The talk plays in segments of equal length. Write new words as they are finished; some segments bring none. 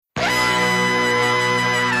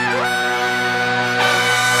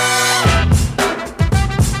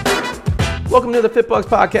Welcome to the FitBucks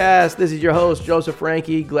podcast. This is your host, Joseph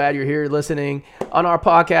Franke. Glad you're here listening. On our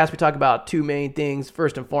podcast, we talk about two main things.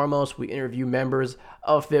 First and foremost, we interview members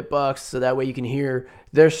of FitBucks so that way you can hear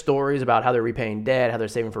their stories about how they're repaying debt, how they're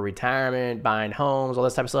saving for retirement, buying homes, all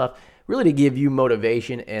this type of stuff, really to give you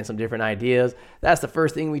motivation and some different ideas. That's the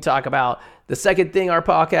first thing we talk about. The second thing our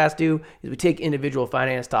podcasts do is we take individual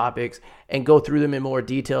finance topics and go through them in more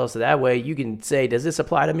detail so that way you can say, does this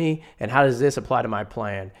apply to me and how does this apply to my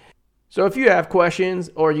plan? So if you have questions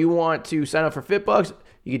or you want to sign up for FitBucks,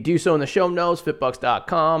 you can do so in the show notes,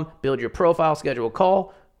 fitbucks.com. Build your profile, schedule a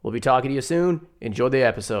call. We'll be talking to you soon. Enjoy the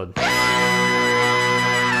episode.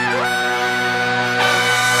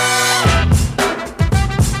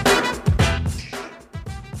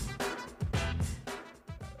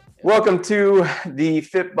 Welcome to the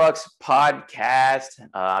FitBucks podcast.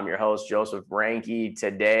 I'm your host, Joseph Franke.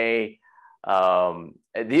 Today,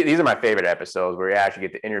 these are my favorite episodes where you actually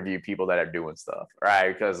get to interview people that are doing stuff,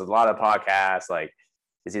 right? Because a lot of podcasts, like,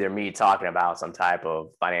 it's either me talking about some type of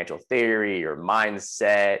financial theory or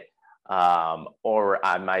mindset, or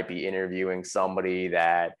I might be interviewing somebody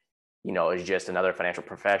that, you know, is just another financial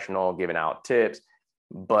professional giving out tips.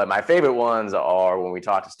 But my favorite ones are when we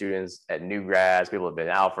talk to students at new grads, people have been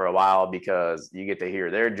out for a while, because you get to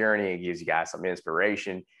hear their journey. It gives you guys some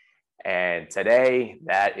inspiration. And today,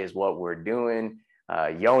 that is what we're doing.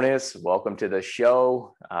 Yonas, welcome to the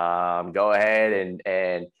show. Go ahead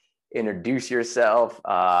and introduce yourself.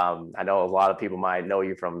 I know a lot of people might know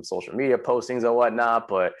you from social media postings and whatnot,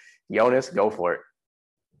 but Yonas, go for it.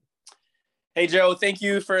 Hey, Joe, thank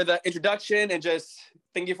you for the introduction and just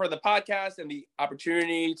thank you for the podcast and the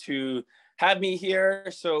opportunity to have me here.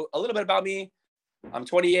 So a little bit about me. I'm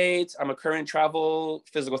 28. I'm a current travel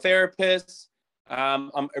physical therapist.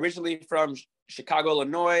 I'm originally from Chicago,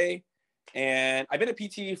 Illinois, and I've been a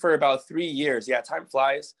PT for about 3 years. Yeah, time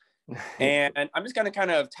flies. And I'm just going to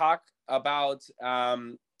kind of talk about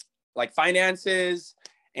like finances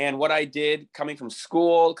and what I did coming from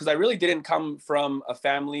school, because I really didn't come from a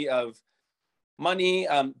family of money.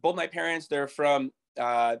 Both my parents, they're from,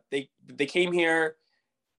 they came here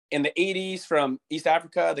in the 80s from East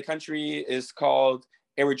Africa. The country is called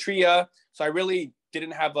Eritrea. So I really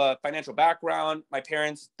didn't have a financial background. My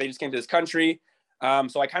parents, they just came to this country.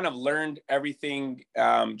 So I kind of learned everything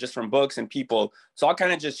just from books and people. So I'll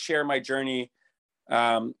kind of just share my journey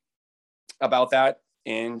about that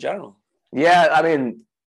in general. Yeah, I mean,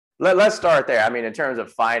 let's start there. I mean, in terms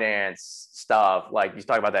of finance stuff, like you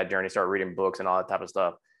talk about that journey, start reading books and all that type of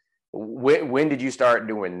stuff. When did you start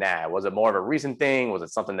doing that? Was it more of a recent thing? Was it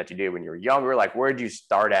something that you did when you were younger? Like, where did you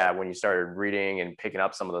start at when you started reading and picking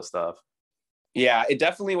up some of the stuff? Yeah, it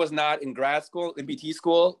definitely was not in grad school, in PT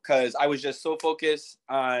school, because I was just so focused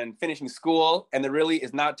on finishing school, and there really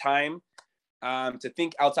is not time to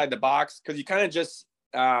think outside the box, because you kind of just,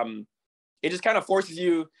 it just kind of forces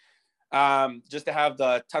you just to have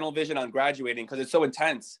the tunnel vision on graduating, because it's so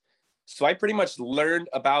intense. So I pretty much learned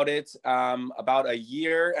about it about a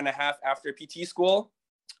year and a half after PT school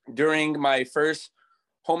during my first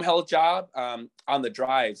home health job on the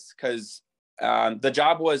drives, because the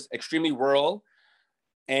job was extremely rural,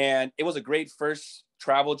 and it was a great first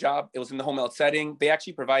travel job. It was in the home health setting. They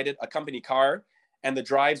actually provided a company car, and the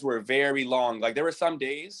drives were very long. Like, there were some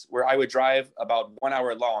days where I would drive about 1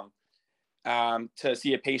 hour long to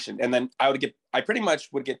see a patient, and then I pretty much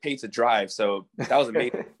would get paid to drive. So that was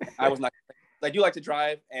amazing. I do like to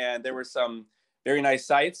drive, and there were some very nice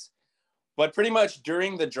sites. But pretty much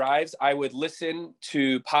during the drives, I would listen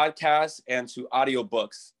to podcasts and to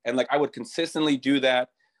audiobooks. And like, I would consistently do that,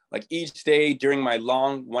 like, each day during my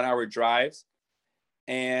long 1 hour drives.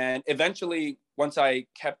 And eventually, once I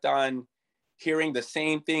kept on hearing the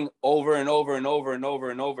same thing over and over and over and over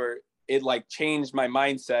and over, it like changed my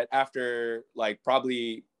mindset after like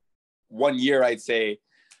probably 1 year, I'd say.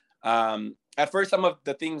 At first, some of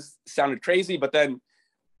the things sounded crazy, but then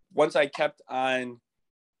once I kept on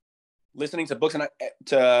listening to books and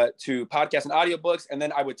to podcasts and audiobooks, and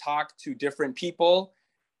then I would talk to different people,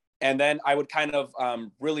 and then I would kind of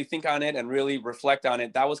really think on it and really reflect on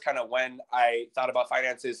it. That was kind of when I thought about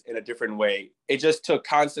finances in a different way. It just took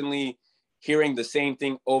constantly hearing the same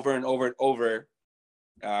thing over and over and over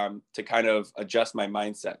to kind of adjust my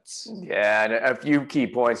mindsets. Yeah, and a few key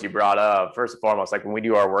points you brought up. First and foremost, like when we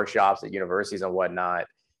do our workshops at universities and whatnot,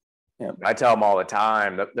 yeah, I tell them all the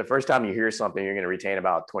time, the first time you hear something, you're going to retain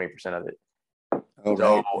about 20% of it. Oh,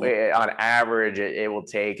 so right. On average, it will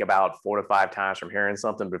take about 4 to 5 times from hearing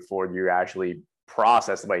something before you actually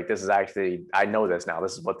process, wait, this is actually, I know this now.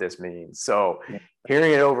 This is what this means. So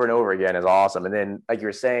hearing it over and over again is awesome. And then, like you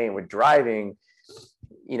were saying, with driving,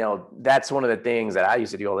 that's one of the things that I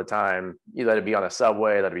used to do all the time. You let it be on the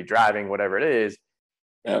subway, let it be driving, whatever it is.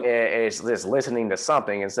 Yep. It's just listening to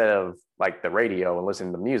something instead of like the radio and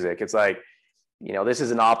listening to music. It's like, this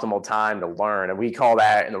is an optimal time to learn. And we call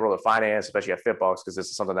that in the world of finance, especially at FitBox, because this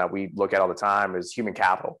is something that we look at all the time, is human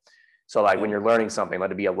capital. So like when you're learning something,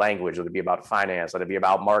 let it be a language, let it be about finance, let it be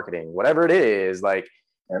about marketing, whatever it is, like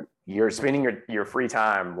you're spending your free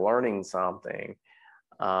time learning something.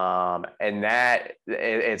 And that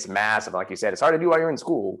it's massive. Like you said, it's hard to do while you're in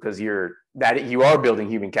school because you are building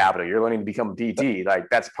human capital. You're learning to become a PT. Like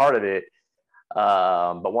that's part of it.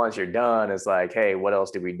 But once you're done, it's like, hey, what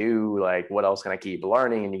else do we do? Like, what else can I keep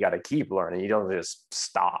learning? And you got to keep learning. You don't just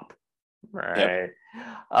stop. Right.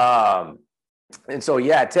 Yep. And so,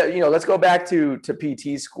 yeah, let's go back to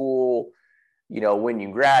PT school, when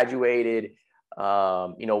you graduated.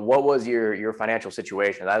 What was your financial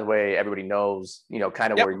situation? That way everybody knows,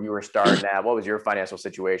 kind of where you were starting at. What was your financial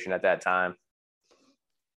situation at that time?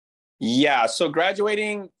 Yeah. So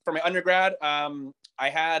graduating from my undergrad, I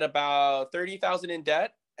had about 30,000 in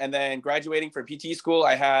debt. And then graduating from PT school,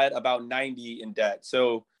 I had about 90 in debt.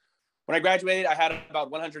 So when I graduated, I had about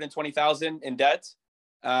 120,000 in debt.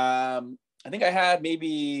 I think I had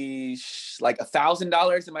maybe like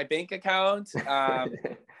 $1,000 in my bank account. So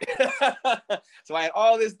I had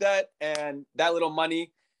all this debt and that little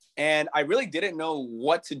money, and I really didn't know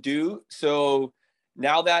what to do. So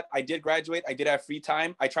now that I did graduate, I did have free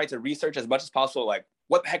time. I tried to research as much as possible. Like,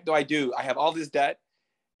 what the heck do I do? I have all this debt,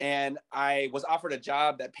 and I was offered a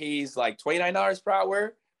job that pays like $29 per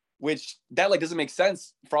hour, which that like doesn't make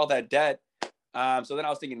sense for all that debt. So then I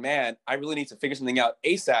was thinking, man, I really need to figure something out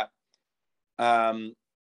ASAP. And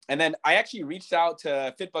then I actually reached out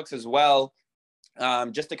to FitBucks as well,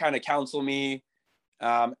 just to kind of counsel me,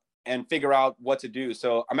 and figure out what to do.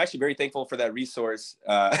 So I'm actually very thankful for that resource.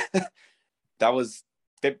 That was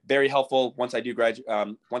very helpful once I do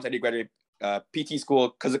graduate PT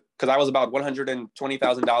school, because I was about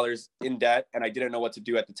 $120,000 in debt, and I didn't know what to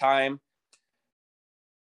do at the time.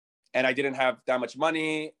 And I didn't have that much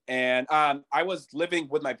money, and I was living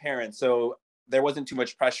with my parents, so there wasn't too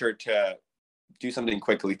much pressure to do something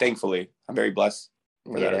quickly. Thankfully, I'm very blessed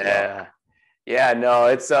for that as well. Yeah, no,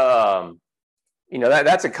 it's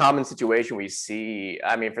that's a common situation we see.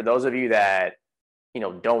 I mean, for those of you that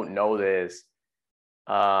don't know this,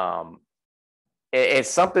 it's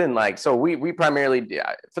something like, so we primarily,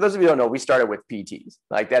 for those of you who don't know, we started with PTs.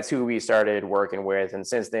 Like that's who we started working with, and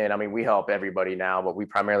since then, I mean, we help everybody now, but we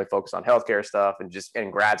primarily focus on healthcare stuff and just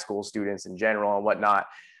in grad school students in general and whatnot.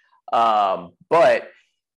 But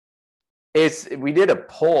we did a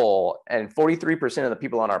poll, and 43% of the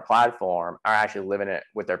people on our platform are actually living it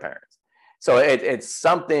with their parents. So it's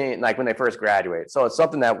something like when they first graduate. So it's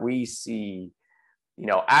something that we see,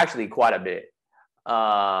 actually quite a bit.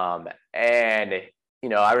 And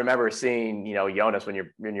I remember seeing, Yonas,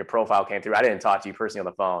 when your profile came through. I didn't talk to you personally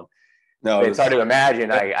on the phone. No, it's hard to imagine.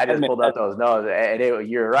 I just pulled up those notes, and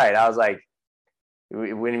you're right. I was like,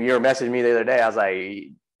 when you were messaging me the other day, I was like,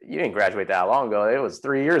 you didn't graduate that long ago. It was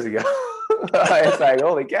 3 years ago. It's like,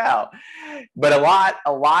 holy cow. But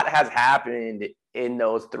a lot has happened in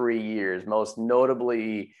those 3 years. Most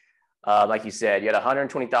notably, like you said, you had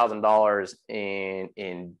 $120,000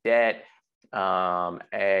 in debt,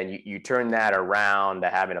 and you turn that around to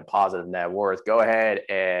having a positive net worth. Go ahead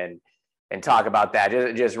and talk about that.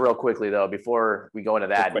 Just real quickly though, before we go into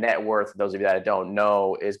that, net worth, those of you that don't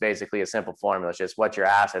know, is basically a simple formula. It's just what your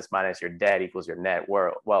assets minus your debt equals your net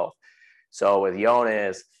wealth. So with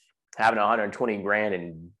Yonas having 120 grand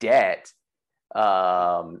in debt,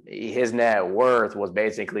 his net worth was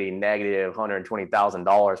basically negative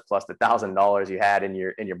 $120,000 plus the $1,000 you had in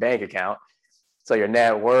your bank account. So your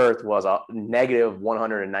net worth was a negative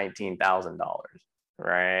 $119,000,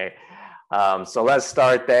 right? So let's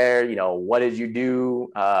start there. What did you do?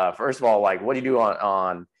 First of all, like, what do you do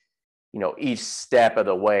on each step of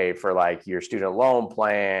the way for like your student loan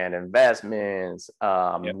plan, investments,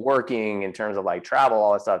 working in terms of like travel,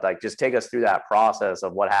 all that stuff? Like, just take us through that process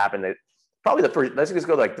of what happened. Probably let's just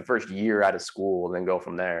go like the first year out of school and then go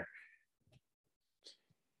from there.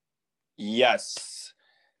 Yes.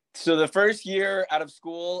 So the first year out of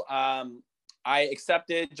school, I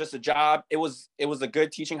accepted just a job. It was a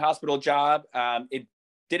good teaching hospital job. It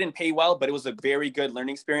didn't pay well, but it was a very good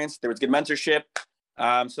learning experience. There was good mentorship.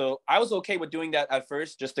 So I was okay with doing that at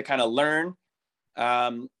first, just to kind of learn.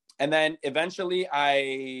 And then eventually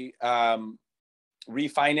I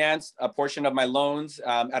refinanced a portion of my loans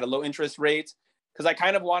at a low interest rate, because I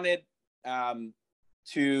kind of wanted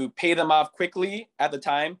to pay them off quickly at the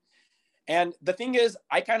time. And the thing is,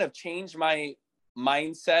 I kind of changed my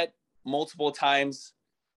mindset multiple times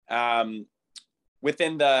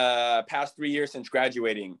within the past 3 years since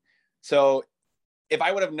graduating. So if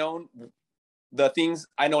I would have known the things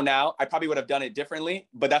I know now, I probably would have done it differently,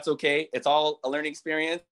 but that's okay. It's all a learning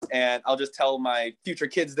experience, and I'll just tell my future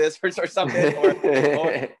kids this or something, or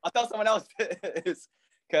I'll tell someone else this,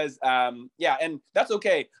 because yeah, and that's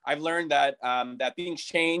okay. I've learned that that things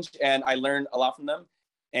change, and I learned a lot from them.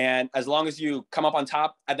 And as long as you come up on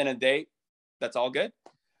top at the end of the day, that's all good.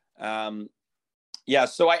 Yeah,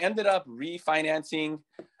 so I ended up refinancing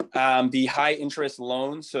the high interest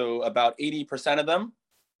loans, so about 80% of them.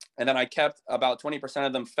 And then I kept about 20%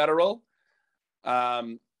 of them federal.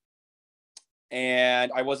 And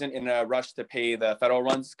I wasn't in a rush to pay the federal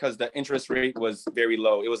ones because the interest rate was very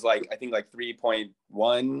low. It was like, I think like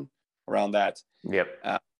 3.1, around that.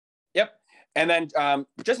 Yep. Yep. And then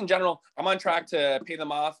just in general, I'm on track to pay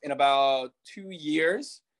them off in about 2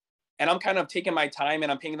 years. And I'm kind of taking my time,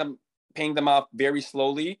 and I'm paying them off very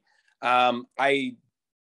slowly. Once I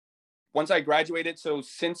graduated, so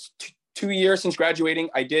since 2 years since graduating,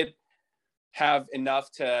 I did have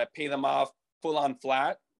enough to pay them off full on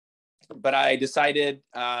flat, but I decided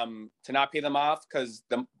to not pay them off because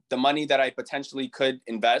the money that I potentially could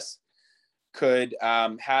invest could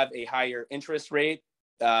have a higher interest rate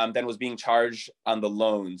than was being charged on the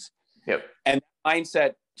loans. Yep. And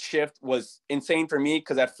mindset shift was insane for me,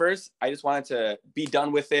 because at first I just wanted to be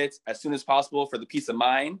done with it as soon as possible for the peace of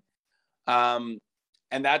mind. And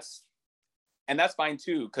that's fine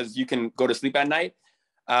too, because you can go to sleep at night.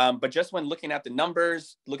 But just when looking at the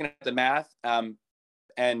numbers, looking at the math,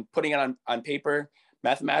 and putting it on paper,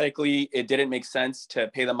 mathematically, it didn't make sense to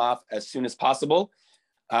pay them off as soon as possible.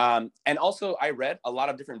 And also, I read a lot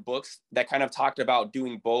of different books that kind of talked about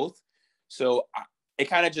doing both. So it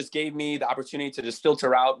kind of just gave me the opportunity to just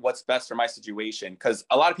filter out what's best for my situation. Because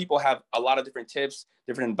a lot of people have a lot of different tips,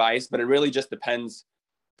 different advice, but it really just depends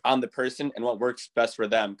on the person and what works best for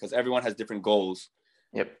them, because everyone has different goals.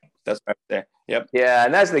 Yep. That's right there. Yep. Yeah.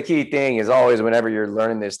 And that's the key thing, is always whenever you're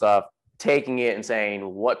learning this stuff, taking it and saying,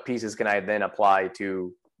 what pieces can I then apply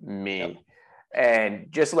to me? Yep. And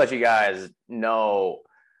just to let you guys know,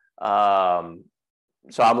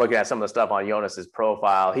 so I'm looking at some of the stuff on Jonas's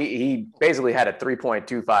profile. He basically had a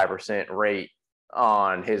 3.25% rate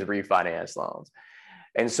on his refinance loans.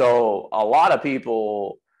 And so a lot of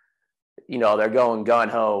people, they're going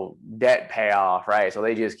gung-ho debt payoff, right? So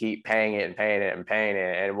they just keep paying it and paying it and paying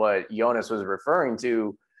it. And what Jonas was referring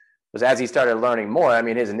to was, as he started learning more, I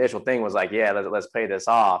mean, his initial thing was like, yeah, let's pay this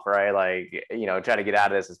off, right? Like, try to get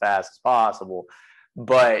out of this as fast as possible.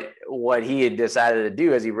 But what he had decided to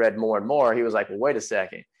do as he read more and more, he was like, well, wait a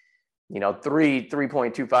second,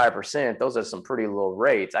 3.25%, those are some pretty low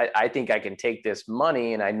rates. I think I can take this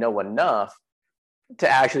money, and I know enough to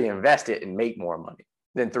actually invest it and make more money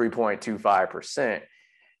than 3.25%.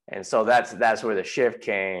 And so that's where the shift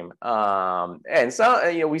came. And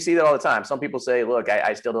so, we see that all the time. Some people say, look,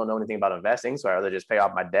 I still don't know anything about investing, so I'd rather just pay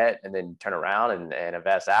off my debt and then turn around and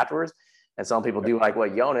invest afterwards. And some people do like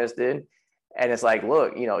what Jonas did. And it's like,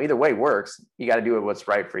 look, either way works. You got to do what's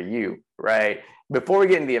right for you, right? Before we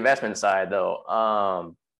get into the investment side,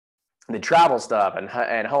 though, the travel stuff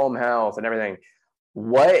and home health and everything,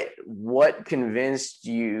 what convinced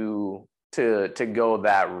you to go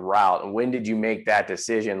that route? And when did you make that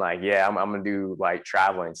decision? Like, yeah, I'm gonna do like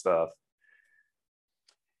traveling stuff.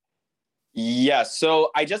 Yeah,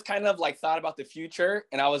 so I just kind of like thought about the future,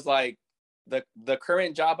 and I was like, the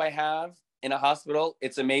current job I have in a hospital,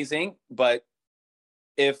 it's amazing, but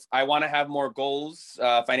if I want to have more goals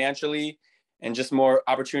financially and just more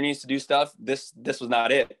opportunities to do stuff, this was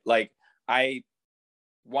not it. Like, I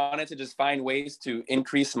wanted to just find ways to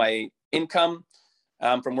increase my income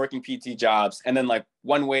from working PT jobs. And then like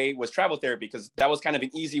one way was travel therapy, because that was kind of an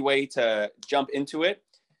easy way to jump into it.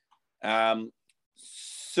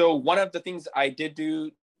 So one of the things I did do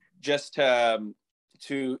just to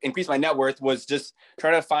increase my net worth was just try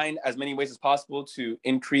to find as many ways as possible to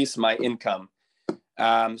increase my income.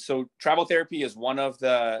 So travel therapy is one of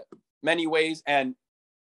the many ways. And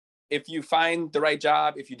if you find the right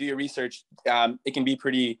job, if you do your research, it can be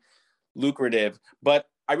pretty lucrative. But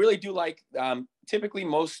I really do like, typically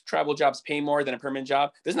most travel jobs pay more than a permanent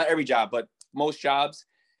job. This is not every job, but most jobs.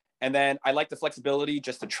 And then I like the flexibility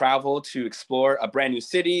just to travel, to explore a brand new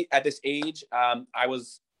city. At this age, I'm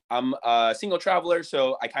a single traveler,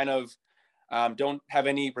 so I kind of don't have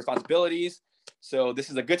any responsibilities. So this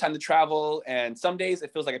is a good time to travel. And some days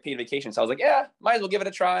it feels like a paid vacation. So I was like, yeah, might as well give it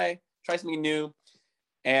a try something new.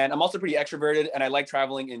 And I'm also pretty extroverted, and I like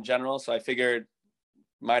traveling in general. So I figured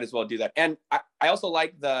might as well do that. And I also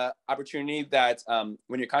like the opportunity that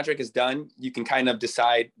when your contract is done, you can kind of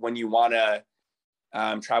decide when you want to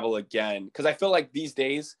travel again. Because I feel like these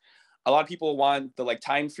days, a lot of people want the like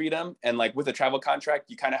time freedom, and like with a travel contract,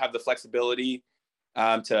 you kind of have the flexibility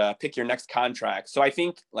to pick your next contract. So I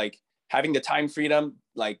think like having the time freedom,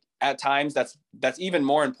 like at times, that's even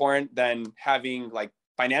more important than having like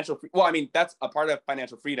financial. Well, I mean, that's a part of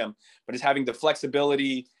financial freedom, but it's having the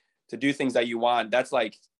flexibility to do things that you want. That's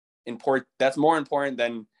like important. That's more important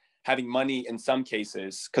than having money in some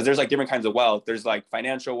cases, because there's like different kinds of wealth. There's like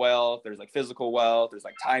financial wealth, there's like physical wealth, there's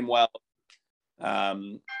like time wealth.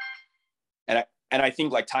 Um, and I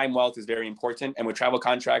think like time wealth is very important. And with travel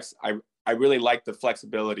contracts, I really like the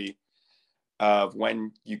flexibility of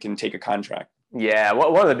when you can take a contract. Yeah,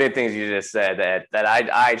 one of the big things you just said that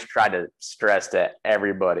I try to stress to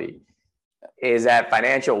everybody is that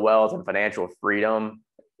financial wealth and financial freedom,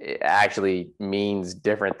 it actually means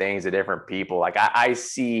different things to different people. Like I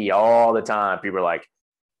see all the time people are like,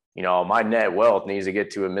 my net wealth needs to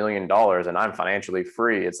get to $1 million and I'm financially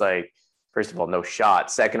free. It's like, first of all, no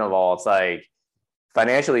shot. Second of all, it's like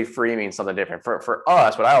financially free means something different. For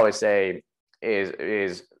us, what I always say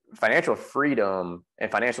is financial freedom and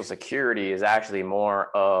financial security is actually more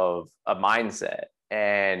of a mindset.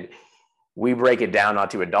 And we break it down not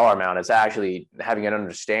to a dollar amount. It's actually having an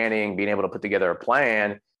understanding, being able to put together a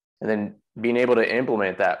plan, and then being able to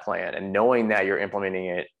implement that plan and knowing that you're implementing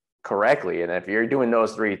it correctly. And if you're doing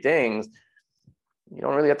those three things, you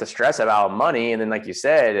don't really have to stress about money. And then, like you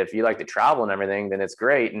said, if you like to travel and everything, then it's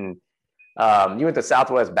great. And you went to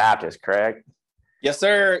Southwest Baptist, correct? Yes,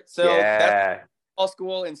 sir. So Yeah. that's all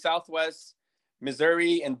school in Southwest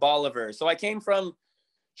Missouri and Bolivar. So I came from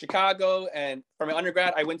Chicago, and from my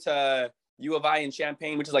undergrad, I went to U of I in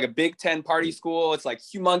Champaign, which is like a Big Ten party school. It's like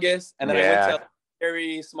humongous. And then I went to a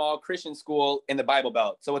very small Christian school in the Bible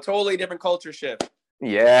Belt. So a totally different culture shift.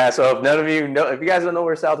 Yeah. So if none of you know, if you guys don't know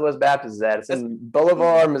where Southwest Baptist is at, it's in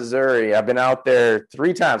Bolivar, Missouri. I've been out there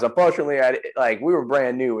 3 times. Unfortunately, we were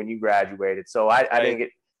brand new when you graduated, so I didn't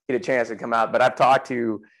get a chance to come out. But I've talked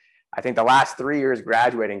to, I think the last 3 years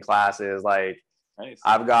graduating classes, like nice.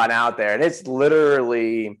 I've gone out there, and it's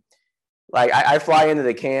literally like I fly into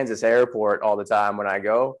the Kansas airport all the time when I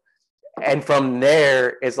go, and from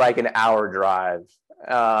there it's like an hour drive.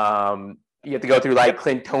 You have to go through like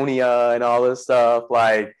Clintonia and all this stuff,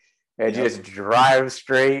 like, and just drive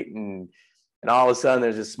straight, and all of a sudden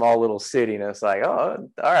there's this small little city, and it's like, oh,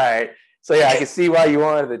 all right. So yeah, I can see why you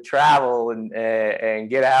wanted to travel and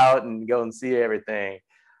get out and go and see everything.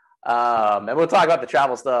 And we'll talk about the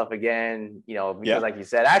travel stuff again, because like you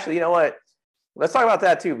said, actually, you know what? Let's talk about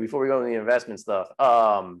that too before we go into the investment stuff.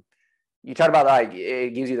 You talked about like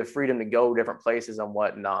it gives you the freedom to go different places and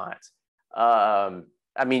whatnot.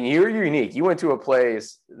 I mean, you're unique. You went to a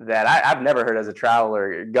place that I've never heard as a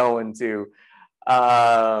traveler going to.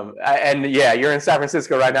 You're in San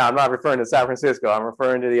Francisco right now. I'm not referring to San Francisco. I'm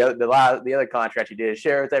referring to the other contract you did.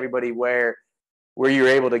 Share with everybody where you were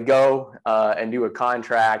able to go and do a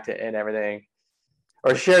contract and everything,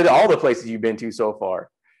 or share all the places you've been to so far.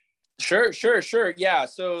 Sure. Yeah.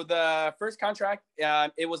 So the first contract,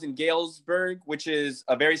 it was in Galesburg, which is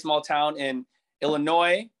a very small town in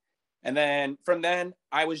Illinois. And then from then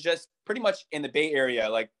I was just pretty much in the Bay Area.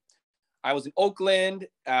 Like I was in Oakland,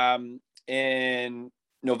 in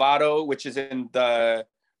Novato, which is in the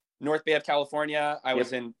North Bay of California. I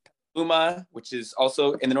was in Petaluma, which is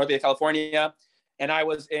also in the North Bay of California. And I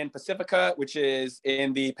was in Pacifica, which is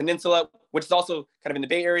in the peninsula, which is also kind of in the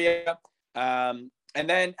Bay Area. And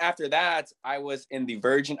then after that, I was in the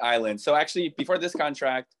Virgin Islands. So actually, before this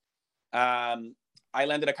contract, I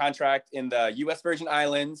landed a contract in the U.S. Virgin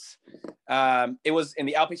Islands. It was in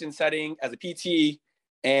the outpatient setting as a PT,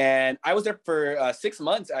 and I was there for 6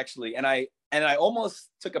 months actually. And I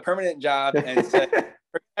almost took a permanent job and said,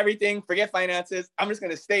 forget everything, forget finances. I'm just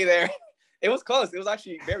gonna stay there. It was close. It was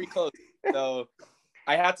actually very close. So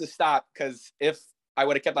I had to stop, because if I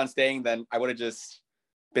would have kept on staying, then I would have just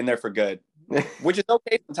been there for good, which is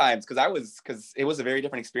okay sometimes, because it was a very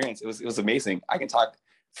different experience. It was amazing. I can talk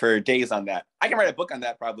for days on that. I can write a book on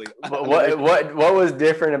that probably. What was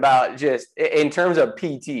different about, just in terms of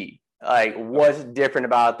PT? Like, what's different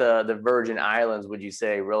about the Virgin Islands, would you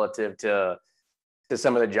say, relative to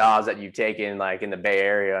some of the jobs that you've taken, like in the Bay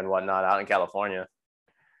Area and whatnot, out in California?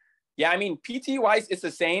 Yeah, I mean, PT wise, it's the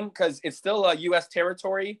same, because it's still a U.S.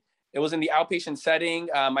 territory. It was in the outpatient setting.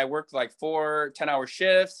 I worked like 4 10-hour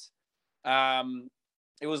shifts.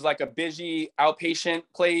 It was like a busy outpatient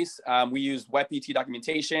place. We used wet PT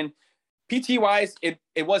documentation. PT wise, it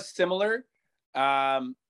was similar.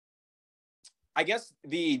 I guess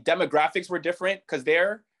the demographics were different, because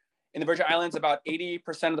there in the Virgin Islands, about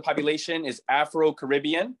 80% of the population is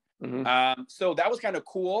Afro-Caribbean. Mm-hmm. So that was kind of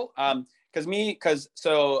cool,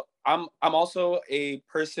 so I'm also a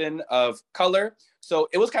person of color. So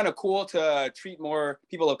it was kind of cool to treat more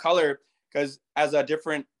people of color because as a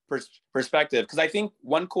different perspective. Because I think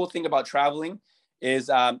one cool thing about traveling is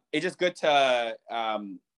it's just good to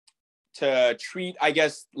treat, I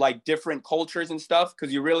guess, like different cultures and stuff,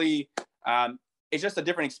 because you really it's just a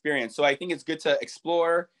different experience. So I think it's good to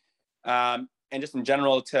explore and just in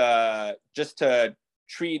general to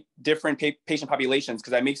treat different patient populations,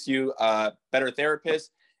 because that makes you a better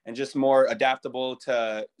therapist and just more adaptable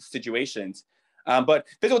to situations. But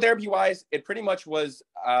physical therapy wise, it pretty much was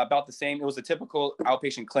about the same. It was a typical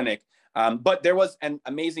outpatient clinic, but there was an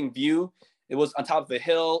amazing view. It was on top of a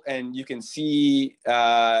hill, and you can see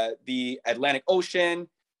the Atlantic Ocean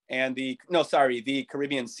and the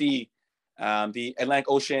Caribbean Sea. The Atlantic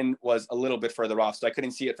Ocean was a little bit further off, so I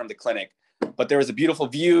couldn't see it from the clinic. But there was a beautiful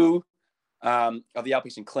view of the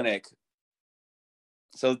outpatient clinic.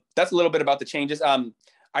 So that's a little bit about the changes.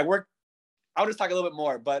 I'll just talk a little bit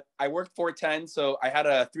more, but I worked 410, so I had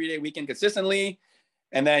a 3-day weekend consistently,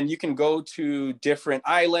 and then you can go to different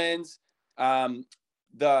islands.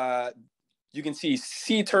 You can see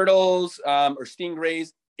sea turtles or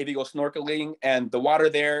stingrays if you go snorkeling, and the water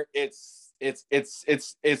there, it's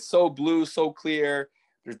so blue, so clear.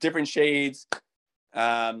 There's different shades.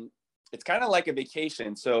 It's kind of like a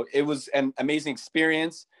vacation. So it was an amazing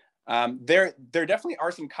experience. There definitely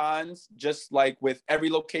are some cons, just like with every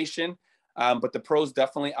location, but the pros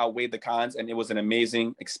definitely outweighed the cons, and it was an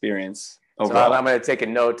amazing experience overall. So I'm going to take a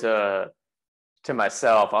note to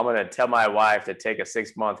myself. I'm going to tell my wife to take a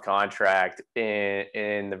 6-month contract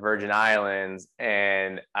in the Virgin Islands,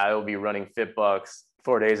 and I will be running FitBucks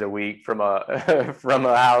 4 days a week from a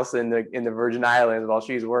house in the Virgin Islands while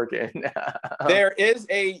she's working. There is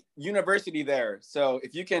a university there, so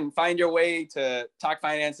if you can find your way to talk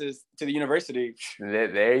finances to the university,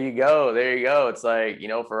 there you go. It's like,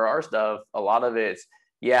 for our stuff, a lot of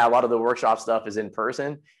the workshop stuff is in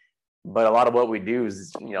person, but a lot of what we do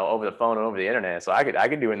is, over the phone and over the internet. So I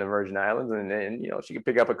could do it in the Virgin Islands, and then, she could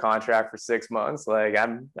pick up a contract for 6 months. Like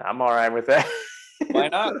I'm all right with that. Why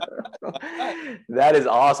not? That is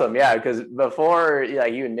awesome. Yeah. Because before,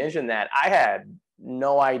 like you mentioned that, I had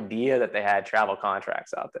no idea that they had travel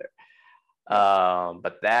contracts out there.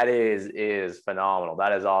 But that is phenomenal.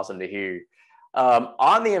 That is awesome to hear.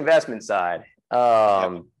 On the investment side,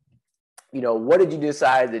 what did you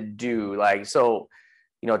decide to do? Like, so,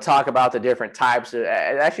 talk about the different types of,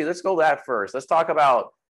 actually, let's go that first. Let's talk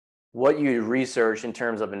about what you research in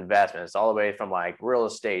terms of investments, all the way from like real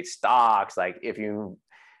estate, stocks, like if you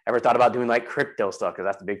ever thought about doing like crypto stuff, because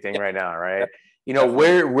that's the big thing right now, right?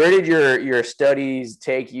 Where did your studies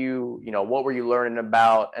take you? What were you learning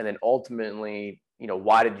about? And then ultimately,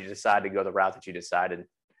 why did you decide to go the route that you decided?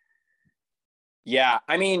 Yeah,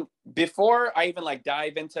 I mean, before I even like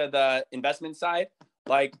dive into the investment side,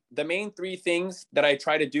 like the main 3 things that I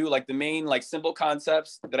try to do, like the main like simple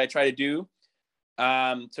concepts that I try to do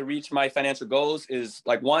to reach my financial goals is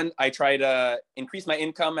like, 1, I try to increase my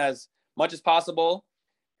income as much as possible.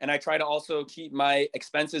 And I try to also keep my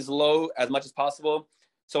expenses low as much as possible.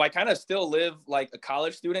 So I kind of still live like a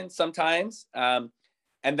college student sometimes. And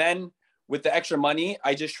then with the extra money,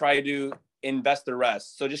 I just try to invest the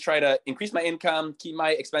rest. So just try to increase my income, keep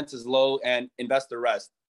my expenses low, and invest the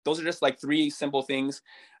rest. Those are just like 3 simple things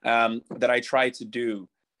that I try to do.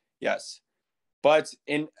 Yes. But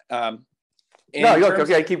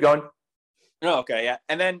Okay, keep going. No, okay, yeah.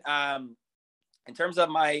 And then in terms of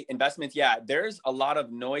my investments, yeah, there's a lot of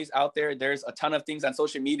noise out there. There's a ton of things on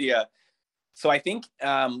social media. So I think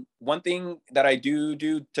one thing that I do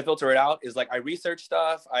to filter it out is like I research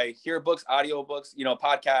stuff, I hear books, audiobooks,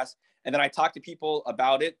 podcasts, and then I talk to people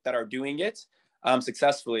about it that are doing it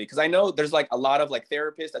successfully. Because I know there's like a lot of like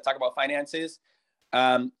therapists that talk about finances,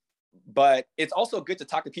 but it's also good to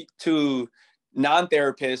talk to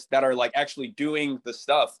non-therapists that are like actually doing the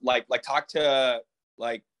stuff, like talk to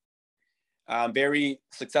like very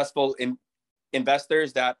successful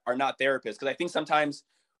investors that are not therapists. Because I think sometimes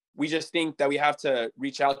we just think that we have to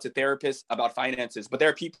reach out to therapists about finances, but there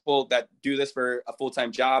are people that do this for a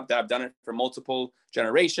full-time job, that have done it for multiple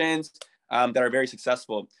generations, that are very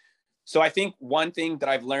successful. So I think one thing that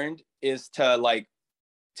I've learned is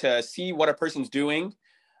to see what a person's doing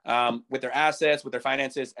with their assets, with their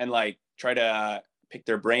finances, and like try to pick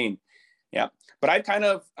their brain. Yeah. But I've kind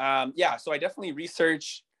of, so I definitely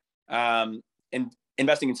research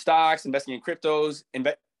investing in stocks, investing in cryptos,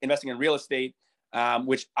 investing in real estate,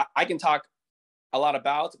 which I can talk a lot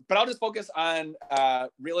about, but I'll just focus on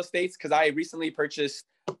real estates, because I recently purchased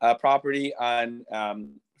a property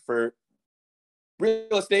for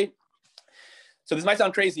real estate. So this might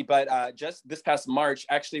sound crazy, but just this past March,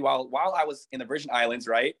 actually, while I was in the Virgin Islands,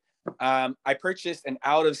 right, I purchased an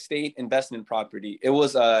out-of-state investment property. It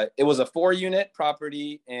was a 4-unit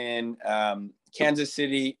property in Kansas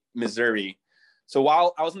City, Missouri. So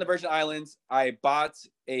while I was in the Virgin Islands, I bought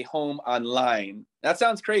a home online. That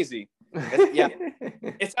sounds crazy. Yeah,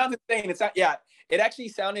 it sounds insane. It's not. Yeah, it actually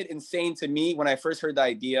sounded insane to me when I first heard the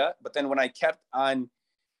idea. But then when I kept on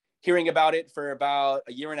hearing about it for about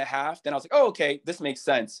a year and a half, then I was like, oh, okay, this makes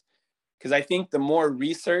sense. Because I think the more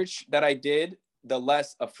research that I did, the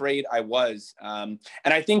less afraid I was. And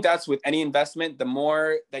I think that's with any investment. The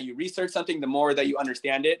more that you research something, the more that you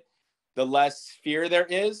understand it, the less fear there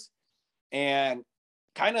is. And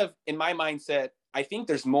kind of in my mindset, I think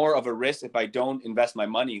there's more of a risk if I don't invest my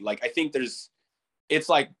money. Like, I think it's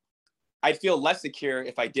like, I feel less secure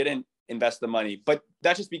if I didn't invest the money. But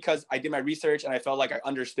that's just because I did my research and I felt like I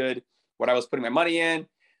understood what I was putting my money in.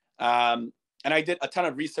 And I did a ton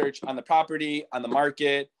of research on the property, on the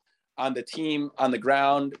market, on the team, on the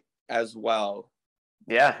ground as well.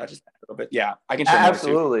 Yeah. Just a little bit. Yeah, I can share more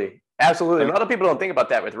too. Absolutely. A lot of people don't think about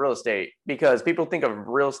that with real estate because people think of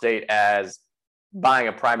real estate as buying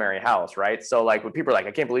a primary house, right? So like when people are like,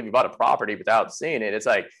 I can't believe you bought a property without seeing it. It's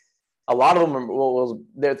like a lot of them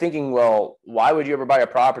they're thinking, well, why would you ever buy a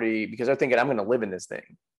property? Because they're thinking I'm going to live in this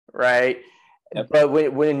thing, right? Yep. But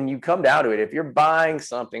when you come down to it, if you're buying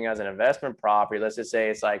something as an investment property, let's just say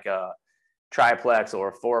it's like a triplex or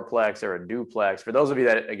a fourplex or a duplex. For those of you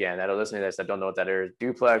that, again, that are listening to this that don't know what that is,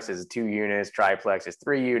 duplex is 2 units, triplex is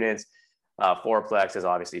 3 units, fourplex is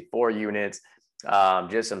obviously 4 units.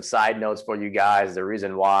 Just some side notes for you guys. The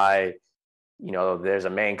reason why, there's a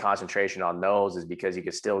main concentration on those is because you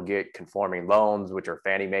can still get conforming loans, which are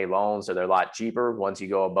Fannie Mae loans. So they're a lot cheaper. Once you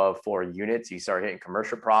go above 4 units, you start hitting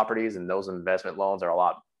commercial properties, and those investment loans are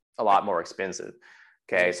a lot more expensive.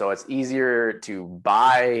 Okay. So it's easier to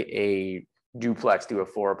buy a duplex to a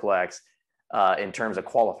fourplex in terms of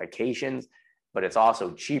qualifications, but it's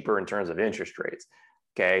also cheaper in terms of interest rates.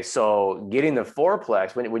 Okay. So getting the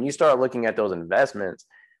fourplex, when you start looking at those investments,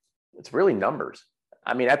 it's really numbers.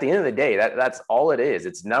 I mean, at the end of the day, that's all it is.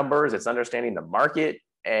 It's numbers, it's understanding the market,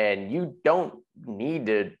 and you don't need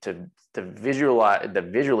to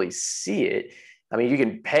visually see it. I mean, you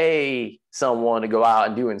can pay someone to go out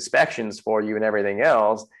and do inspections for you and everything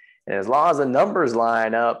else. And as long as the numbers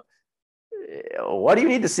line up, what do you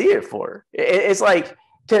need to see it for? It's like,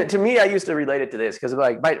 to me, I used to relate it to this because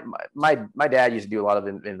like my dad used to do a lot of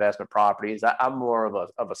investment properties. I'm more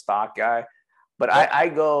of a stock guy, but I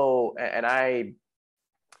go and I,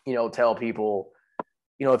 tell people,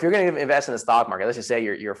 if you're going to invest in the stock market, let's just say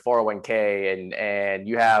you're 401k and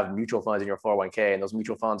you have mutual funds in your 401k, and those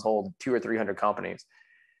mutual funds hold 200 or 300 companies.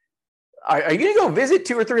 Are you going to go visit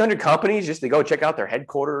 200 or 300 companies just to go check out their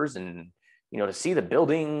headquarters and, to see the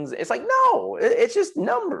buildings? It's like, no, it's just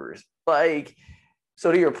numbers. Like,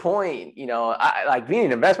 so to your point, I like being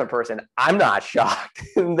an investment person, I'm not shocked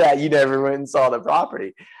that you never went and saw the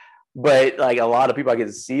property. But like a lot of people, I get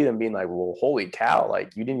to see them being like, well, holy cow,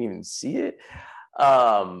 like you didn't even see it.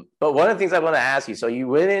 But one of the things I want to ask you, so you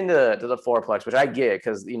went into the fourplex, which I get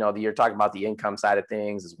because, you're talking about the income side of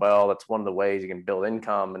things as well. That's one of the ways you can build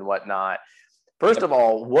income and whatnot. First of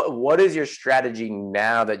all, what is your strategy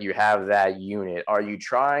now that you have that unit? Are you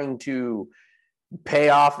trying to pay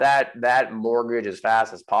off that mortgage as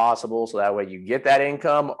fast as possible so that way you get that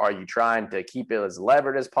income? Are you trying to keep it as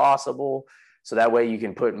levered as possible so that way you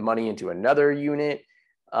can put money into another unit?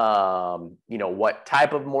 What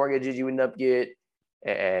type of mortgage did you end up get?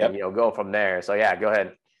 And go from there. So yeah, go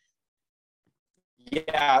ahead.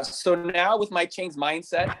 Yeah. So now with my changed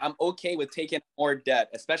mindset, I'm okay with taking more debt,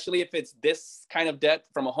 especially if it's this kind of debt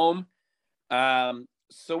from a home.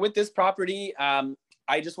 So with this property,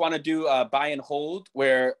 I just want to do a buy and hold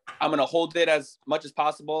where I'm going to hold it as much as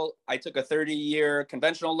possible. I took a 30-year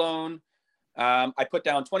conventional loan. I put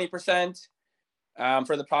down 20%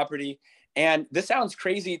 for the property. And this sounds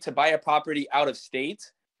crazy to buy a property out of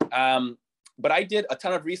state. But I did a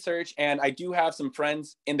ton of research, and I do have some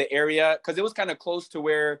friends in the area because it was kind of close to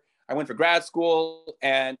where I went for grad school,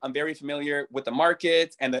 and I'm very familiar with the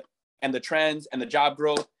markets and the trends and the job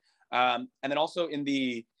growth. And then also in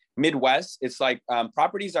the Midwest, it's like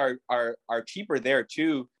properties are cheaper there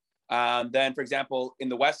too than, for example, in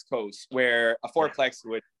the West Coast where a fourplex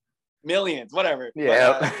would millions, whatever.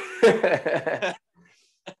 Yeah.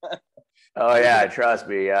 Oh yeah, trust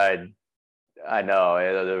me. I know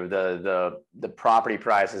the property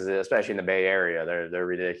prices, especially in the Bay Area, they're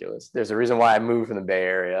ridiculous. There's a reason why I moved from the Bay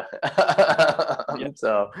Area.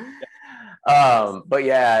 So, but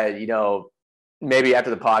yeah, maybe after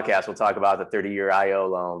the podcast, we'll talk about the 30-year IO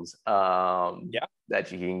loans Yeah.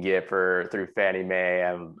 that you can get through Fannie Mae.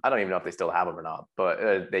 I don't even know if they still have them or not,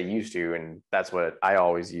 but they used to, and that's what I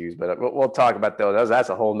always use. But we'll talk about those. That's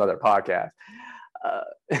a whole nother podcast.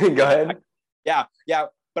 Go ahead. Yeah.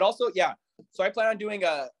 But also, yeah. So I plan on doing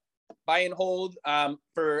a buy and hold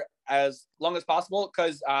for as long as possible,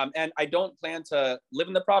 because and I don't plan to live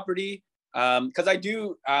in the property, because I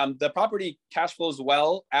do the property cash flows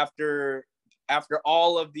well after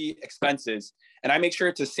all of the expenses, and I make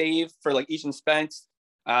sure to save for like each expense.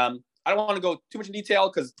 I don't want to go too much in detail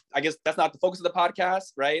because I guess that's not the focus of the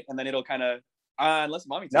podcast, right? And then it'll kind of unless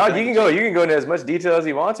mommy. No, you can go. You can go into as much detail as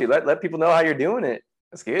you want to. Let people know how you're doing it.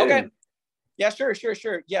 That's good. Okay. Yeah, sure.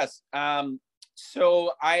 Yes.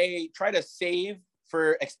 So I try to save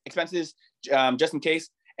for expenses just in case,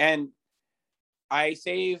 and I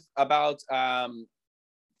save about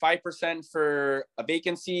 5% for a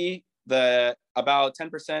vacancy, about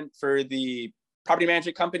 10% for the property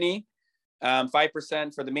management company,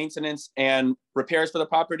 5% for the maintenance and repairs for the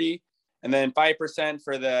property, and then 5%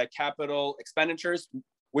 for the capital expenditures,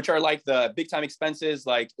 which are like the big time expenses,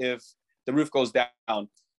 like if the roof goes down.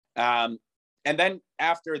 And then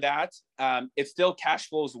after that, it still cash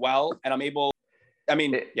flows well, and I'm able.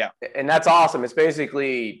 Yeah. And that's awesome. It's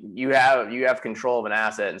basically you have control of an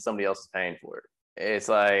asset and somebody else is paying for it. It's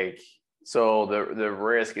like, so the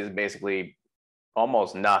risk is basically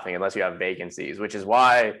almost nothing unless you have vacancies, which is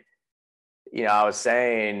why, I was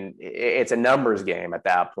saying it's a numbers game at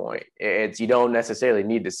that point. You don't necessarily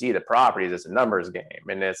need to see the properties. It's a numbers game.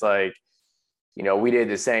 And it's like, we did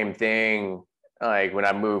the same thing. Like when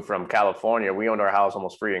I moved from California, we owned our house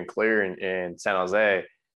almost free and clear in San Jose.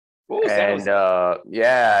 Ooh, and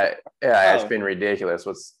it's been ridiculous.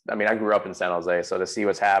 I grew up in San Jose, so to see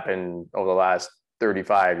what's happened over the last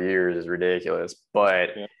 35 years is ridiculous.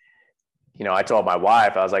 But I told my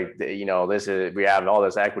wife, I was like, we have all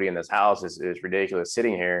this equity in this house is ridiculous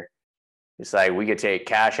sitting here. It's like we could take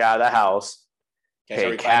cash out of the house,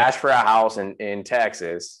 pay cash for a house in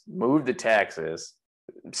Texas, move to Texas,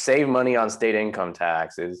 save money on state income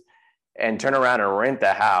taxes, and turn around and rent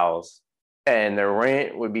the house. And the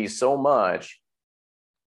rent would be so much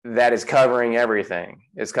that it's covering everything.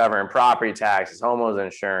 It's covering property taxes, homeowners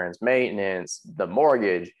insurance, maintenance, the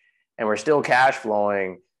mortgage, and we're still cash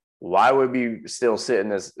flowing. Why would we still sit in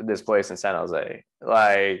this place in San Jose?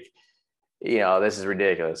 Like, this is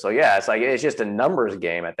ridiculous. So yeah, it's just a numbers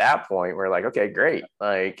game at that point. We're like, okay, great.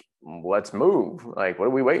 Like, let's move. Like, what are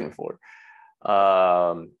we waiting for?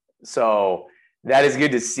 So that is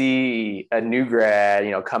good to see a new grad,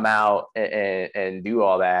 come out and do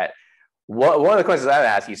all that. One of the questions I would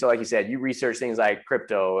ask you, so like you said, you research things like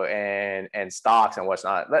crypto and stocks and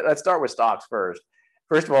whatnot. Let's start with stocks first.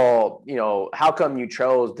 First of all, how come you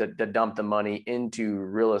chose to dump the money into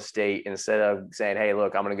real estate instead of saying, hey,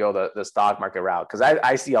 look, I'm going to go the stock market route? Because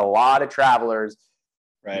I see a lot of travelers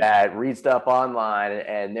that read stuff online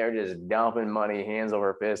and they're just dumping money hands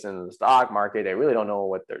over fist into the stock market. They really don't know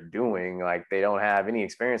what they're doing. Like, they don't have any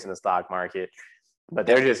experience in the stock market, but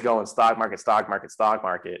they're just going stock market.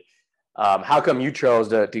 How come you chose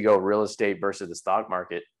to go real estate versus the stock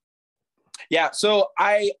market? Yeah, so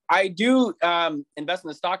I do invest in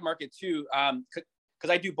the stock market too, because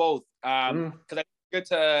I do both. Because it's good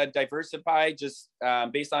to diversify just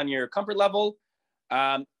based on your comfort level.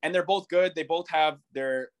 And they're both good. They both have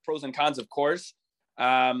their pros and cons, of course.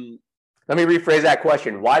 Let me rephrase that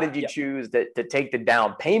question. Why did you choose to take the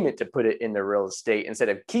down payment to put it in the real estate instead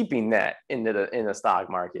of keeping that in the stock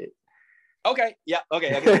market? Okay. Yeah.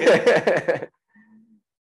 Okay.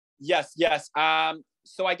 Yes.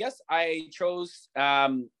 So I guess I chose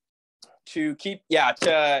to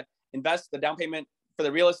invest the down payment for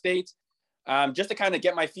the real estate, just to kind of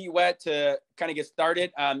get my feet wet, to kind of get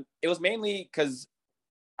started. It was mainly because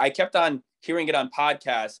I kept on hearing it on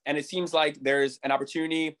podcasts, and it seems like there's an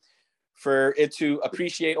opportunity for it to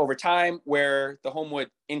appreciate over time, where the home would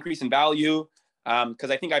increase in value. Because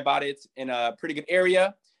I think I bought it in a pretty good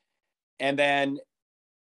area. And then,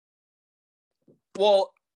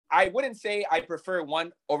 well, I wouldn't say I prefer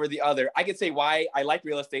one over the other. I could say why I like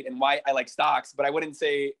real estate and why I like stocks, but I wouldn't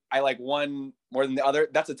say I like one more than the other.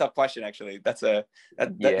 That's a tough question, actually. But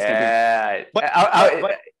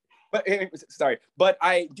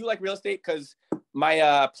I do like real estate because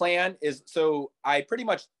my plan is, so I pretty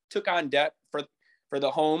much took on debt for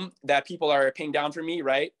the home that people are paying down for me,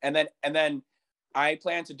 right? And then I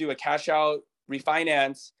plan to do a cash out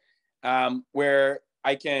refinance, where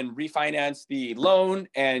I can refinance the loan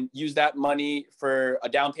and use that money for a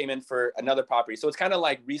down payment for another property. So it's kind of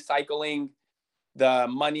like recycling the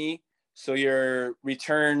money, so your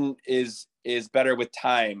return is is better with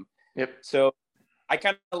time. Yep. So I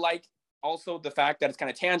kind of like also the fact that it's kind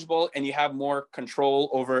of tangible and you have more control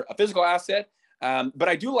over a physical asset. But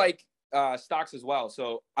I do like stocks as well.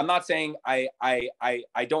 So I'm not saying I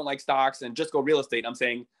don't like stocks and just go real estate. I'm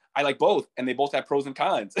saying I like both, and they both have pros and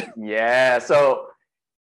cons. Yeah. So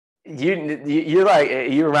you like,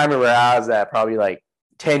 you remind me where I was at probably like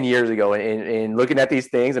 10 years ago in looking at these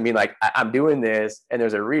things and being like, I'm doing this and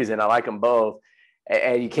there's a reason. I like them both.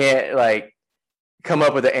 And you can't like come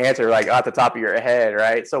up with an answer like off the top of your head,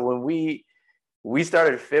 right? So when we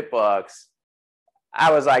started FitBucks, I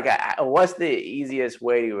was like, what's the easiest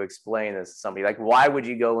way to explain this to somebody? Like, why would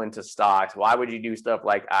you go into stocks? Why would you do stuff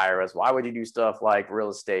like IRAs? Why would you do stuff like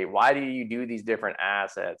real estate? Why do you do these different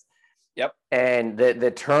assets? Yep. And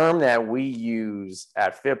the term that we use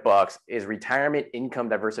at FitBucks is retirement income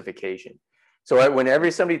diversification. So whenever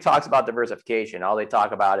somebody talks about diversification, all they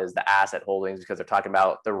talk about is the asset holdings because they're talking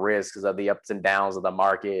about the risks of the ups and downs of the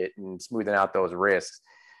market and smoothing out those risks.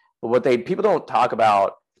 But what people don't talk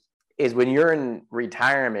about is when you're in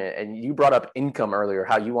retirement, and you brought up income earlier,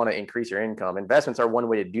 how you want to increase your income. Investments are one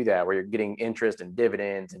way to do that, where you're getting interest and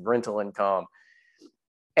dividends and rental income.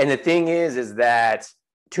 And the thing is that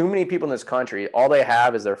too many people in this country, all they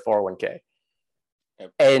have is their 401k.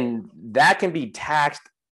 Yep. And that can be taxed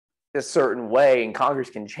a certain way, and Congress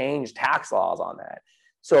can change tax laws on that.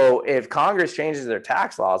 So if Congress changes their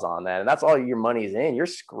tax laws on that, and that's all your money's in, you're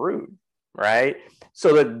screwed, right?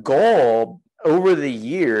 So the goal over the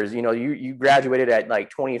years, you graduated at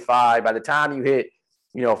like 25. By the time you hit,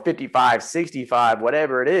 55, 65,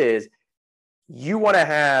 whatever it is, you want to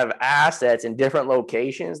have assets in different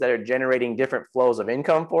locations that are generating different flows of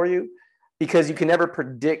income for you, because you can never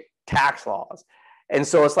predict tax laws. And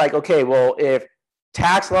so it's like, okay, well, if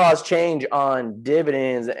tax laws change on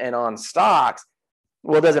dividends and on stocks,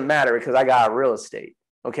 well, it doesn't matter because I got real estate.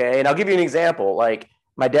 Okay. And I'll give you an example. Like,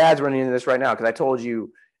 my dad's running into this right now because I told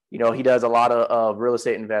you, he does a lot of real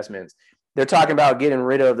estate investments. They're talking about getting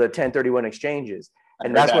rid of the 1031 exchanges.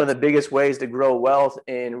 And that's one of the biggest ways to grow wealth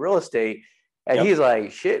in real estate. And He's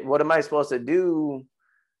like, shit, what am I supposed to do?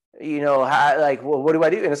 What do I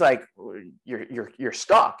do? And it's like, you're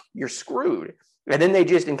stuck. You're screwed. And then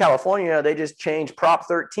in California, they just changed Prop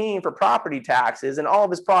 13 for property taxes, and all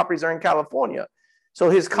of his properties are in California. So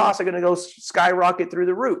his costs are going to go skyrocket through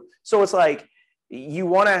the roof. So it's like, you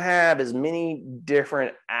want to have as many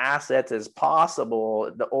different assets as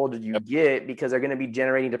possible the older you get, because they're going to be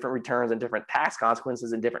generating different returns and different tax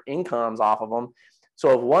consequences and different incomes off of them.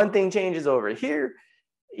 So if one thing changes over here,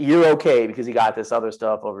 you're okay because you got this other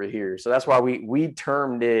stuff over here. So that's why we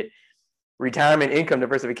termed it retirement income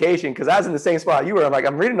diversification, because I was in the same spot you were. I'm like,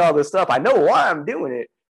 I'm reading all this stuff. I know why I'm doing it,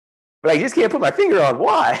 but I just can't put my finger on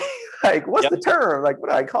why. Like, what's the term? Like, what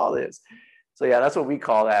do I call this? So yeah, that's what we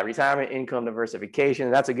call that, retirement income diversification.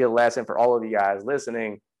 And that's a good lesson for all of you guys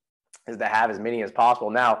listening, is to have as many as possible.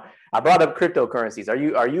 Now, I brought up cryptocurrencies.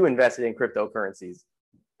 Are you invested in cryptocurrencies?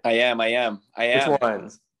 I am. Which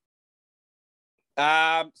ones?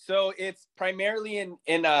 So it's primarily in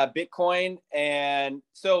Bitcoin, and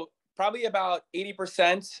so probably about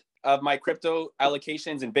 80% of my crypto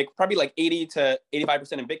allocations in probably like 80 to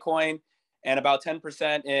 85% in Bitcoin, and about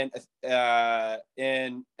 10%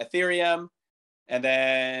 in Ethereum. And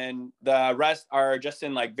then the rest are just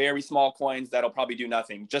in like very small coins that'll probably do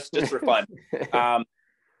nothing, just for fun.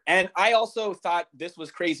 And I also thought this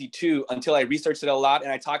was crazy too, until I researched it a lot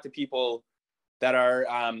and I talked to people that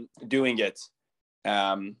are doing it.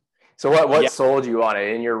 So what sold you on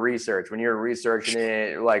it in your research? When you're researching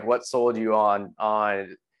it, like, what sold you on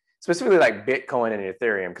specifically like Bitcoin and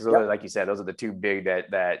Ethereum? Because like you said, those are the two big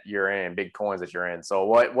that you're in, big coins that you're in. So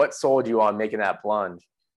what sold you on making that plunge?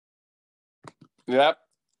 Yep.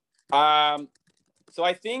 So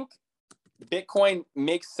I think Bitcoin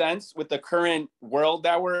makes sense with the current world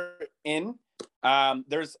that we're in.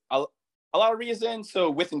 There's a lot of reasons. So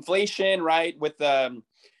with inflation, right? With the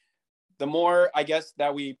more, I guess,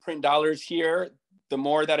 that we print dollars here, the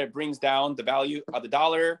more that it brings down the value of the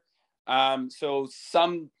dollar. So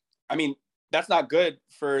that's not good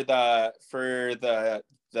for the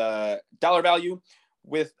dollar value.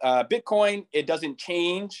 With Bitcoin, it doesn't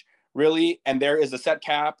change really, and there is a set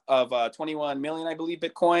cap of 21 million, I believe,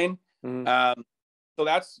 Bitcoin. So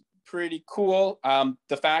that's pretty cool.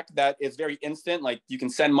 The fact that it's very instant, like you can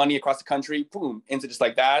send money across the country, boom, instant, just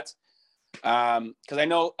like that. Because I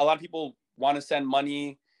know a lot of people want to send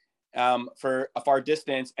money for a far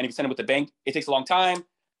distance, and if you send it with the bank, it takes a long time.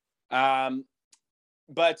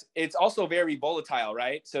 But it's also very volatile,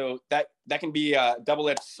 right? So that can be a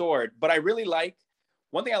double-edged sword. But I really like,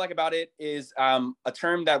 one thing I like about it is a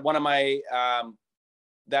term that one of my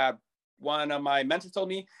that one of my mentors told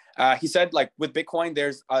me. He said, like, with Bitcoin,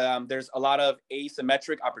 there's a lot of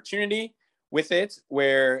asymmetric opportunity with it,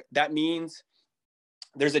 where that means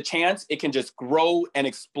there's a chance it can just grow and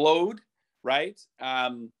explode, right?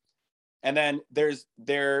 And then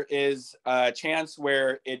there is a chance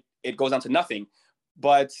where it goes down to nothing.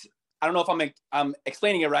 But I don't know if I'm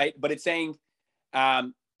explaining it right, but it's saying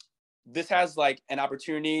this has like an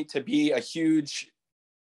opportunity to be a huge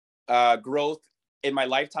growth in my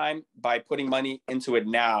lifetime by putting money into it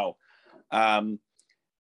now.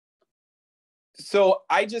 So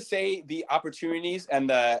I just say the opportunities and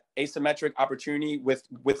the asymmetric opportunity with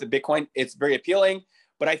the Bitcoin, it's very appealing,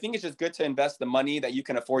 but I think it's just good to invest the money that you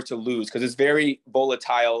can afford to lose because it's very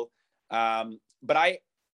volatile. But I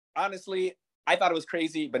honestly, I thought it was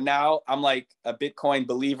crazy, but now I'm like a Bitcoin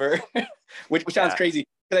believer, which sounds crazy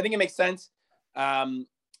because I think it makes sense. And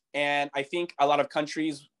I think a lot of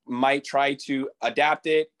countries might try to adapt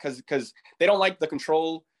it because they don't like the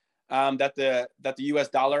control that the US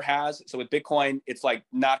dollar has. So with Bitcoin, it's like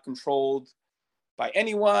not controlled by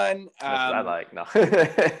anyone. That's what I like. No.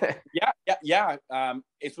 Yeah.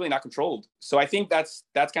 It's really not controlled. So I think that's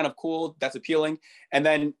kind of cool. That's appealing. And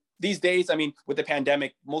then these days, I mean, with the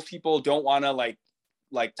pandemic, most people don't want to like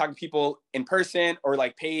talk to people in person or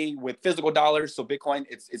like pay with physical dollars. So Bitcoin,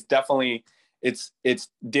 it's definitely it's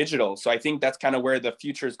digital. So I think that's kind of where the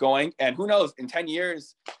future is going. And who knows, in 10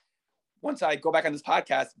 years, once I go back on this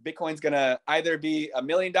podcast, Bitcoin's gonna either be $1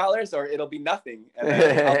 million or it'll be nothing. And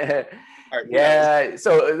then yeah.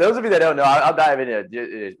 So those of you that don't know, I'll dive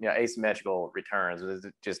into asymmetrical returns.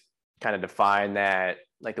 Just kind of define that,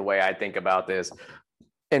 like the way I think about this,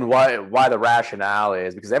 and why the rationale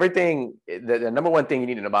is because everything. The number one thing you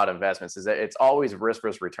need to know about investments is that it's always risk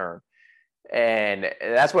versus return. And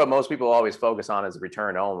that's what most people always focus on is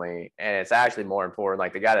return only. And it's actually more important.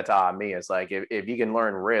 Like the guy that taught me, it's like, if you can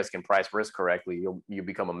learn risk and price risk correctly, you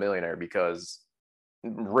become a millionaire because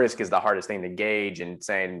risk is the hardest thing to gauge and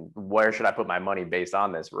saying, where should I put my money based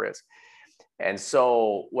on this risk? And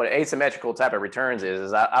so what asymmetrical type of returns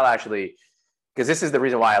is I'll actually, because this is the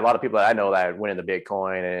reason why a lot of people that I know that went into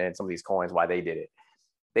Bitcoin and some of these coins, why they did it.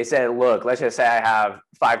 They said, look, let's just say I have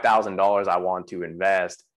 $5,000 I want to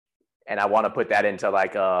invest. And I want to put that into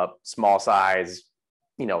like a small size,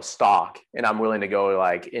 stock. And I'm willing to go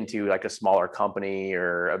like into like a smaller company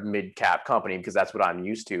or a mid cap company because that's what I'm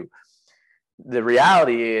used to. The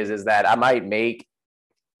reality is that I might make,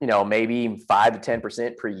 maybe 5 to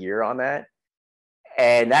 10% per year on that.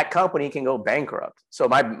 And that company can go bankrupt. So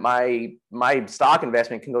my stock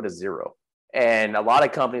investment can go to zero. And a lot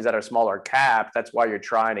of companies that are smaller cap, that's why you're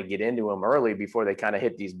trying to get into them early before they kind of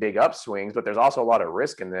hit these big upswings. But there's also a lot of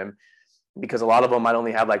risk in them because a lot of them might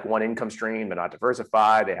only have like one income stream. They're not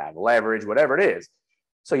diversified. They have leverage, whatever it is.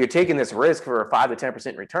 So you're taking this risk for a 5 to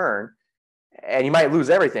 10% return and you might lose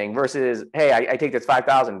everything versus, hey, I take this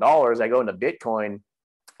 $5,000, I go into Bitcoin.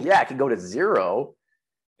 Yeah, it can go to zero.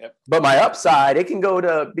 Yep. But my upside, it can go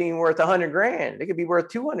to being worth 100 grand. It could be worth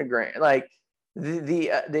 200 grand. Like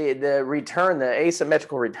the return, the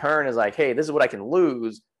asymmetrical return is like, hey, this is what I can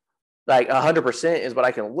lose. Like 100% is what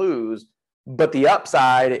I can lose, but the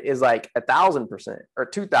upside is like 1,000% or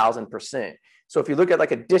 2,000%. So if you look at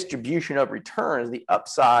like a distribution of returns, the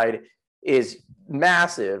upside is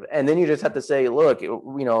massive. And then you just have to say, look,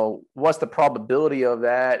 what's the probability of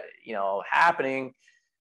that, happening?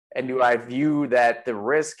 And do I view that the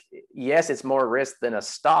risk, yes, it's more risk than a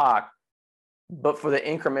stock, but for the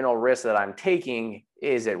incremental risk that I'm taking,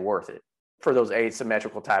 is it worth it for those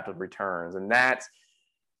asymmetrical types of returns? And that's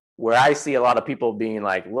where I see a lot of people being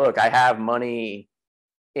like, look, I have money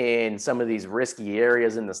in some of these risky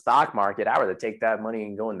areas in the stock market. I would rather take that money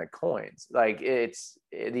and go into coins. Like it's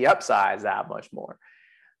the upside is that much more.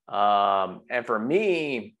 And for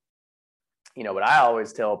me, what I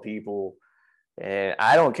always tell people, and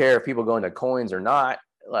I don't care if people go into coins or not,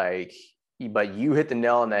 like, but you hit the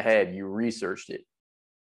nail on the head. You researched it.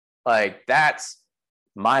 Like that's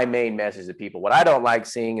my main message to people. What I don't like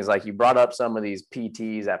seeing is like you brought up some of these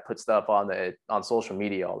PTs that put stuff on social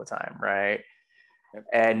media all the time, right? Yep.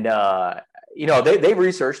 And they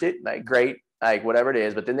researched it, like great, like whatever it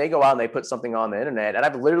is, but then they go out and they put something on the internet, and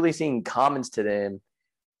I've literally seen comments to them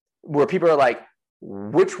where people are like,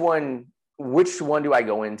 which one do I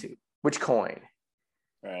go into? Which coin?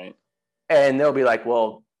 Right. And they'll be like,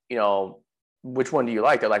 well, which one do you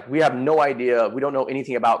like? They're like, we have no idea. We don't know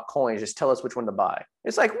anything about coins. Just tell us which one to buy.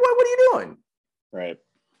 It's like, what are you doing? Right.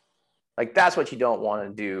 Like, that's what you don't want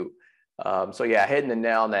to do. So yeah, hitting the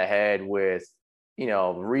nail on the head with,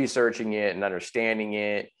 researching it and understanding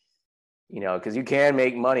it. because you can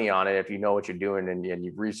make money on it if you know what you're doing and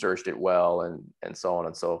you've researched it well and so on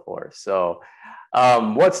and so forth. So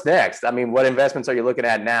what's next? I mean, what investments are you looking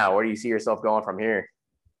at now? Where do you see yourself going from here?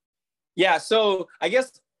 Yeah. So I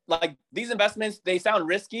guess like these investments, they sound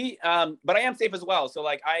risky, but I am safe as well. So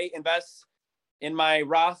like I invest in my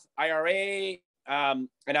Roth IRA, and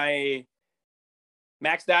I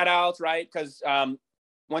max that out, right? Because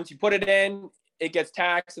once you put it in, it gets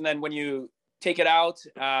taxed, and then when you take it out,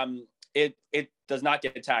 it does not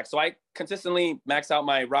get taxed. So I consistently max out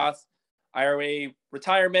my Roth IRA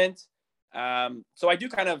retirement. So I do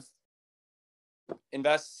kind of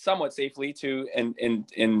invest somewhat safely too,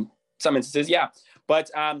 in some instances, yeah. But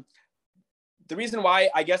the reason why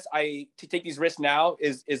I guess I take these risks now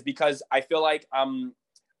is because I feel like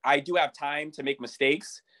I do have time to make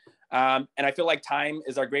mistakes. And I feel like time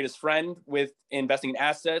is our greatest friend with investing in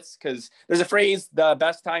assets, because there's a phrase, the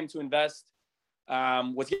best time to invest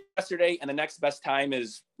was yesterday, and the next best time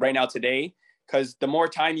is right now, today. Because the more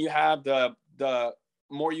time you have, the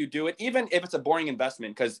more you do it, even if it's a boring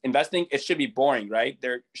investment, because investing, it should be boring, right?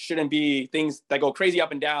 There shouldn't be things that go crazy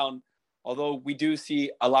up and down, although we do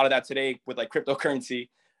see a lot of that today with like cryptocurrency.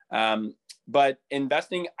 But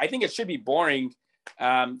investing, I think it should be boring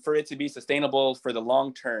for it to be sustainable for the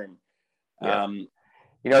long term. Yeah.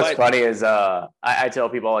 What's funny is I tell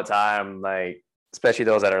people all the time, like, especially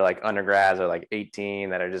those that are like undergrads or like 18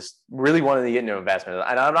 that are just really wanting to get into investment.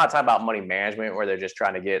 And I'm not talking about money management where they're just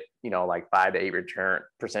trying to get, like 5 to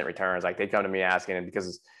 8% returns. Like they come to me asking, and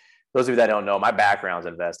because those of you that don't know, my background's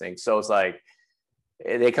investing. So it's like,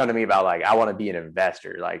 they come to me about like, I want to be an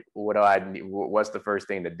investor. Like, what do I need? What's the first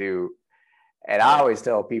thing to do? And I always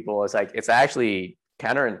tell people, it's like, it's actually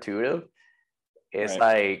counterintuitive. It's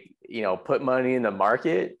like, put money in the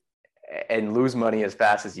market and lose money as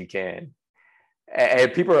fast as you can.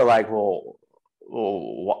 And people are like, well,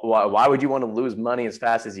 why would you want to lose money as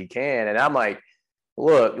fast as you can? And I'm like,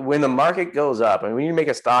 look, when the market goes up and when you make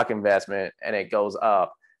a stock investment and it goes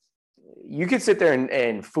up, you could sit there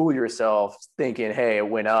and fool yourself thinking, hey, it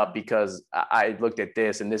went up because I looked at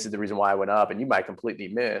this and this is the reason why it went up. And you might completely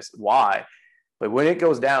miss why. But when it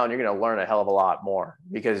goes down, you're going to learn a hell of a lot more,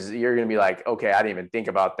 because you're going to be like, okay, I didn't even think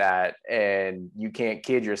about that. And you can't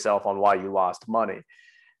kid yourself on why you lost money.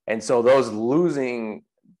 And so those losing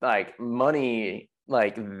like money,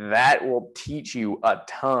 like that will teach you a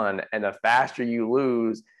ton. And the faster you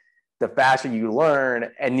lose, the faster you learn,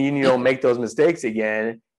 and then you don't make those mistakes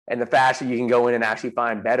again. And the faster you can go in and actually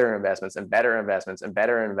find better investments and better investments and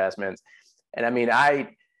better investments. And I mean,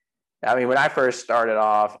 when I first started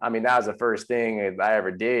off, that was the first thing I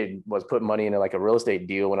ever did, was put money into like a real estate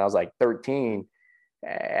deal when I was like 13.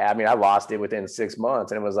 I lost it within 6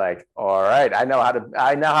 months, and it was like, all right, I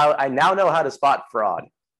now know how to spot fraud.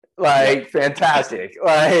 Like, fantastic.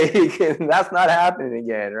 Like, that's not happening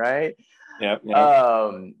again. Right. Yeah.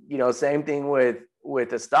 Same thing with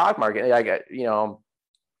the stock market. Like,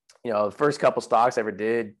 the first couple stocks I ever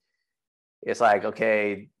did, it's like,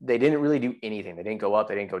 okay, they didn't really do anything. They didn't go up,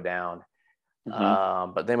 they didn't go down.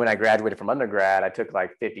 Mm-hmm. But then when I graduated from undergrad, I took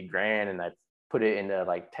like 50 grand and I put it into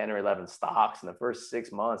like 10 or 11 stocks. In the first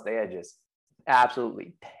 6 months, they had just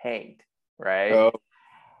absolutely tanked. Right. Oh.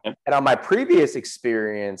 And on my previous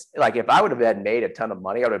experience, like if I would have had made a ton of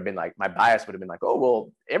money, I would have been like, my bias would have been like, oh,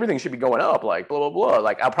 well, everything should be going up, like blah, blah, blah.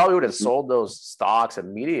 Like I probably would have sold those stocks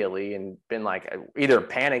immediately and been like, either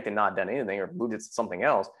panicked and not done anything or moved it to something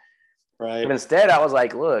else. Right. But instead, I was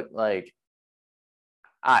like, look, like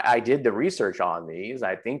I did the research on these.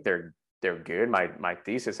 I think they're good. My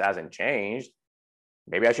thesis hasn't changed.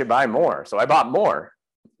 Maybe I should buy more. So I bought more.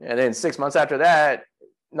 And then 6 months after that,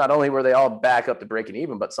 not only were they all back up to breaking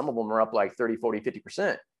even, but some of them were up like 30, 40,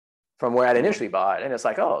 50% from where I'd initially bought. And it's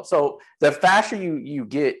like, oh, so the faster you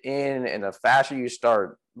get in and the faster you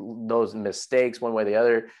start those mistakes one way or the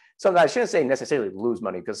other. Sometimes I shouldn't say necessarily lose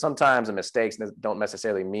money, because sometimes the mistakes don't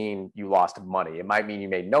necessarily mean you lost money. It might mean you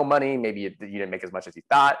made no money. Maybe you didn't make as much as you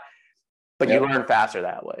thought, but you learn faster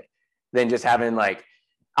that way than just having like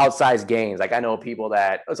outsized gains. Like I know people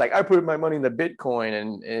that it's like, I put my money in the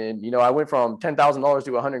Bitcoin and I went from $10,000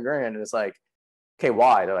 to 100 grand. And it's like, okay,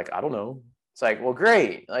 why? They're like, I don't know. It's like, well,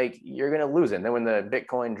 great. Like you're going to lose it. And then when the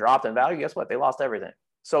Bitcoin dropped in value, guess what? They lost everything.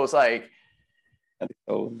 So it's like,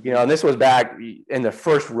 and this was back in the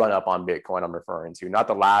first run up on Bitcoin I'm referring to, not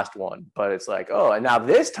the last one, but it's like, oh, and now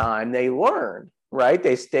this time they learned, right?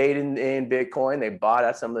 They stayed in Bitcoin. They bought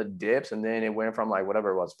at some of the dips, and then it went from like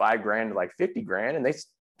whatever it was, 5 grand to like 50 grand. And they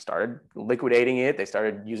started liquidating it. They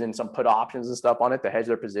started using some put options and stuff on it to hedge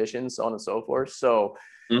their positions, so on and so forth. So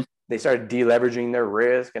they started deleveraging their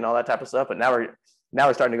risk and all that type of stuff. But now now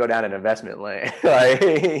we're starting to go down an investment lane, like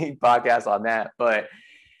podcast on that. But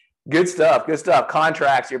good stuff. Good stuff.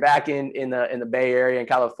 Contracts. You're back in the Bay Area in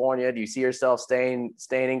California. Do you see yourself staying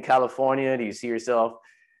in California? Do you see yourself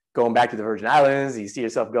going back to the Virgin Islands? Do you see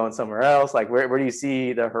yourself going somewhere else? Like where do you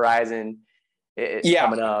see the horizon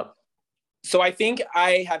coming up? So I think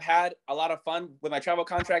I have had a lot of fun with my travel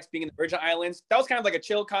contracts being in the Virgin Islands. That was kind of like a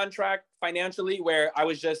chill contract financially, where I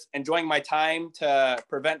was just enjoying my time to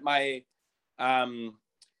prevent my,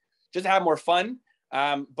 just have more fun.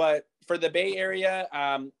 But for the Bay Area,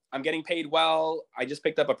 I'm getting paid well. I just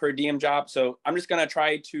picked up a per diem job. So I'm just going to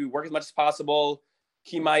try to work as much as possible,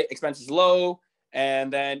 keep my expenses low,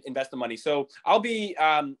 and then invest the money. So I'll be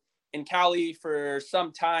in Cali for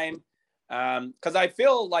some time, because I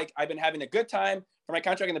feel like I've been having a good time. For my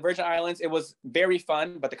contract in the Virgin Islands, it was very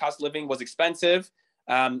fun, but the cost of living was expensive.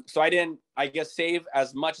 So I didn't, I guess, save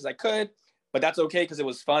as much as I could, but that's okay because it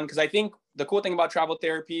was fun. Because I think the cool thing about travel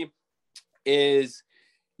therapy is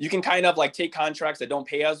you can kind of like take contracts that don't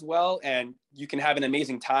pay as well, and you can have an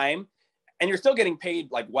amazing time, and you're still getting paid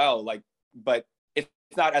like well, like, but it's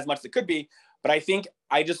not as much as it could be. But I think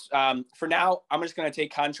I just, for now, I'm just going to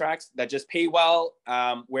take contracts that just pay well,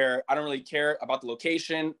 where I don't really care about the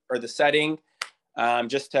location or the setting,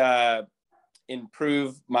 just to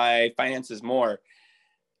improve my finances more.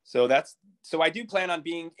 So I do plan on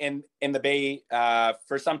being in the Bay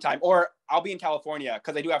for some time, or I'll be in California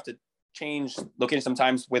because I do have to change location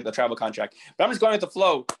sometimes with a travel contract. But I'm just going with the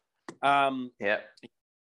flow. Yeah.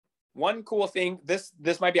 One cool thing, this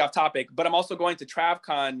might be off topic, but I'm also going to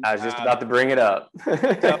TravCon. I was just about to bring it up.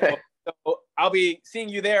 so I'll be seeing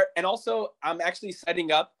you there, and also I'm actually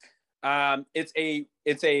setting up. It's a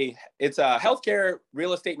healthcare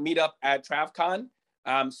real estate meetup at TravCon.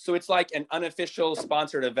 So it's like an unofficial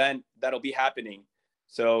sponsored event that'll be happening.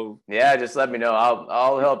 So yeah, just let me know.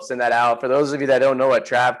 I'll help send that out. For those of you that don't know what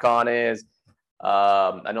TravCon is,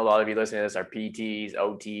 I know a lot of you listening to this are PTs,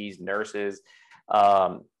 OTs, nurses.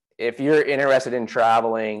 If you're interested in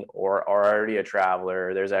traveling or are already a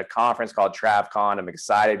traveler, there's a conference called TravCon. I'm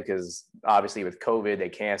excited because obviously with COVID, they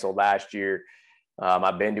canceled last year.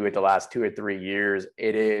 I've been to it the last 2 or 3 years.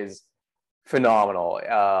 It is phenomenal.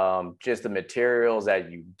 Just the materials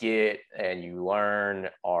that you get and you learn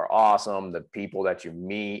are awesome. The people that you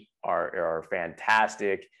meet are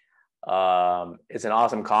fantastic. It's an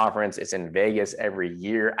awesome conference. It's in Vegas every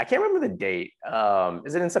year. I can't remember the date.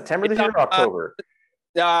 Is it in September this year or October?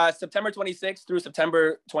 September 26th through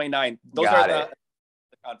September 29th. Those are the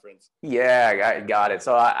conference. Yeah, I got it.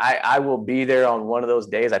 So I will be there on one of those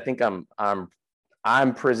days. I think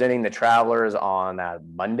I'm presenting the travelers on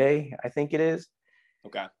Monday, I think it is.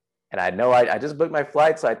 Okay. And I know I just booked my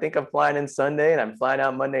flight, so I think I'm flying in Sunday and I'm flying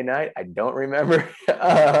out Monday night. I don't remember.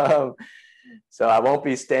 So I won't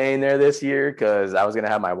be staying there this year because I was going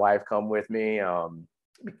to have my wife come with me.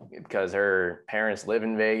 Because her parents live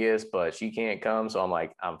in Vegas, but she can't come. So I'm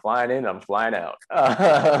like, I'm flying in, I'm flying out.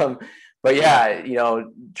 But yeah,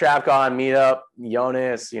 TravCon meetup,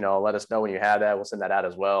 Yonas, let us know when you have that. We'll send that out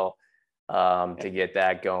as well, to get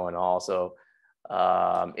that going also.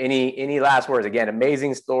 Any last words? Again,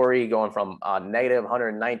 amazing story going from negative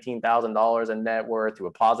 $119,000 in net worth to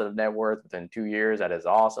a positive net worth within 2 years. That is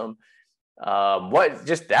awesome. I'll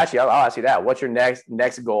ask you that. What's your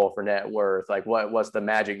next goal for net worth? Like what's the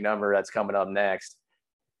magic number that's coming up next?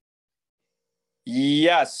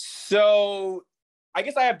 Yes. So I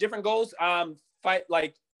guess I have different goals.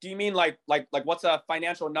 Do you mean like what's a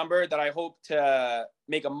financial number that I hope to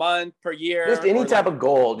make a month, per year? Just any type of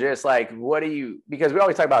goal. Just like, because we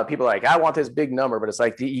always talk about people like, I want this big number, but it's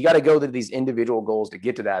like, you got to go to these individual goals to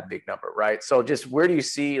get to that big number, right? So just where do you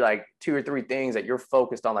see like 2 or 3 things that you're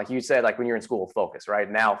focused on? Like you said, like when you're in school, focus, right?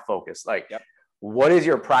 Now focus. Like, yep. What is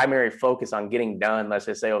your primary focus on getting done, let's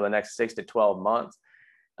just say over the next 6 to 12 months,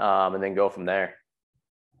 and then go from there?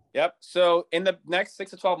 Yep. So in the next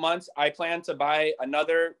 6 to 12 months, I plan to buy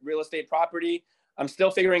another real estate property. I'm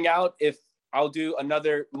still figuring out if I'll do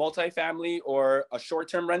another multifamily or a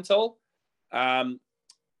short-term rental. And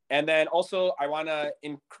then also I want to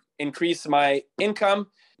increase my income.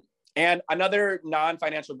 And another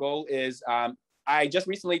non-financial goal is I just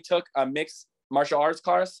recently took a mixed martial arts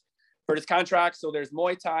class for this contract. So there's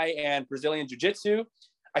Muay Thai and Brazilian Jiu-Jitsu.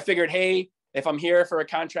 I figured, hey, if I'm here for a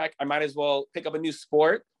contract, I might as well pick up a new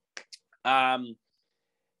sport. And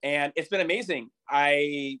it's been amazing.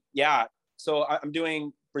 So I'm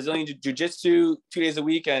doing Brazilian Jiu-Jitsu 2 days a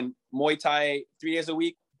week and Muay Thai 3 days a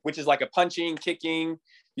week, which is like a punching, kicking,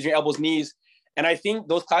 using your elbows, knees. And I think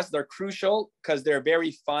those classes are crucial because they're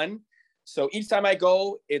very fun. So each time I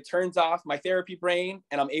go, it turns off my therapy brain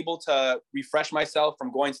and I'm able to refresh myself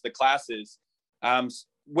from going to the classes.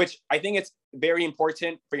 which I think it's very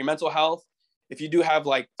important for your mental health. If you do have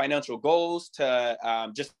like financial goals, to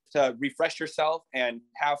just to refresh yourself and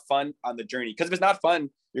have fun on the journey. Because if it's not fun,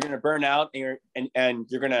 you're gonna burn out and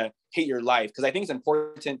you're gonna hate your life. Because I think it's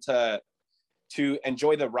important to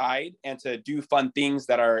enjoy the ride and to do fun things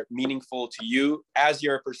that are meaningful to you as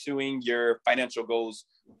you're pursuing your financial goals,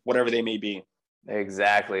 whatever they may be.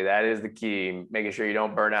 Exactly. That is the key, making sure you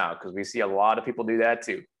don't burn out, because we see a lot of people do that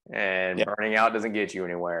too. And burning out doesn't get you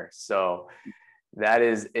anywhere. So that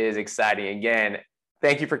is exciting. Again,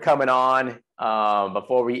 thank you for coming on.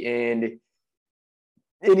 Before we end,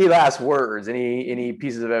 any last words, any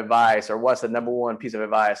pieces of advice, or what's the number one piece of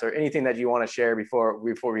advice, or anything that you want to share before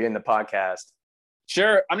we end the podcast?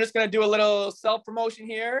 Sure. I'm just going to do a little self-promotion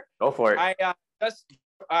here. Go for it.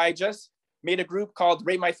 I just made a group called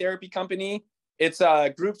Rate My Therapy Company. It's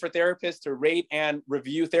a group for therapists to rate and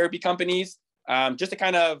review therapy companies, just to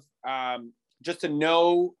kind of just to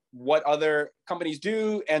know what other companies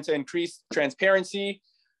do and to increase transparency.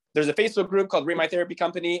 There's a Facebook group called Rate My Therapy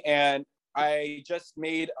Company, and I just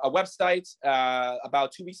made a website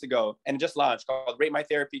about 2 weeks ago and it just launched, called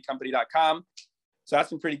ratemytherapycompany.com. So that's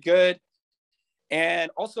been pretty good.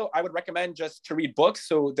 And also I would recommend just to read books.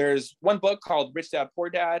 So there's one book called Rich Dad Poor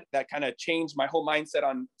Dad that kind of changed my whole mindset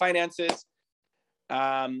on finances.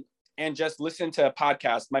 And just listen to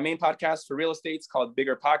podcasts. My main podcast for real estate is called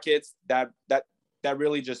Bigger Pockets. That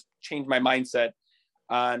really just changed my mindset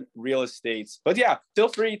on real estate. But yeah, feel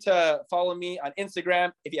free to follow me on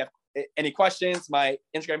Instagram. If you have any questions, my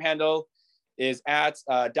Instagram handle is at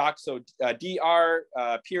doc, so dr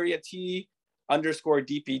period t underscore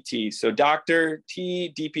dpt. So Dr.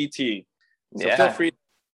 T DPT. So feel free to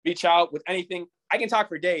reach out with anything. I can talk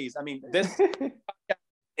for days. I mean, this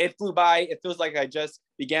it flew by. It feels like I just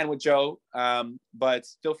began with Joe. But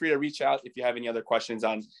feel free to reach out if you have any other questions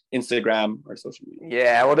on Instagram or social media.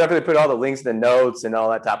 Yeah, we'll definitely put all the links in the notes and all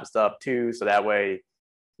that type of stuff too. So that way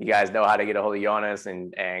you guys know how to get a hold of Yonas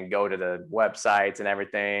and go to the websites and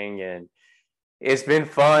everything. And it's been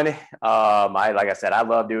fun. Like I said, I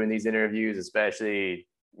love doing these interviews, especially,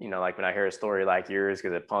 like when I hear a story like yours,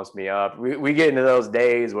 because it pumps me up. We get into those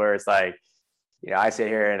days where it's like, I sit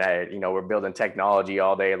here and we're building technology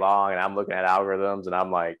all day long, and I'm looking at algorithms and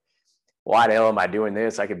I'm like, why the hell am I doing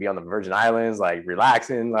this? I could be on the Virgin Islands, like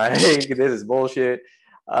relaxing, like this is bullshit.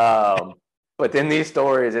 But then these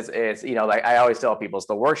stories, it's like I always tell people, it's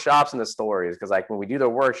the workshops and the stories. Cause like when we do the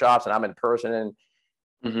workshops and I'm in person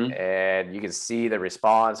and you can see the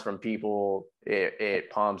response from people, it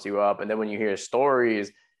pumps you up. And then when you hear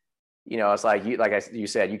stories, it's like you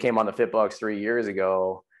said, you came on the FitBucks 3 years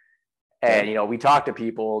ago. And, we talk to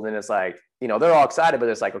people, and it's like, they're all excited, but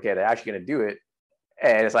it's like, okay, they're actually going to do it.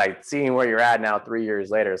 And it's like seeing where you're at now 3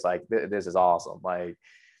 years later, it's like, this is awesome. Like,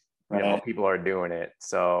 people are doing it.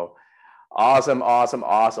 So awesome.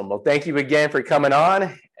 Well, thank you again for coming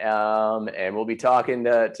on. And we'll be talking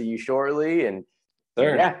to you shortly. And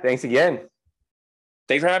yeah, thanks again.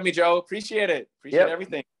 Thanks for having me, Joe. Appreciate it. Appreciate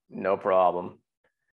everything. No problem.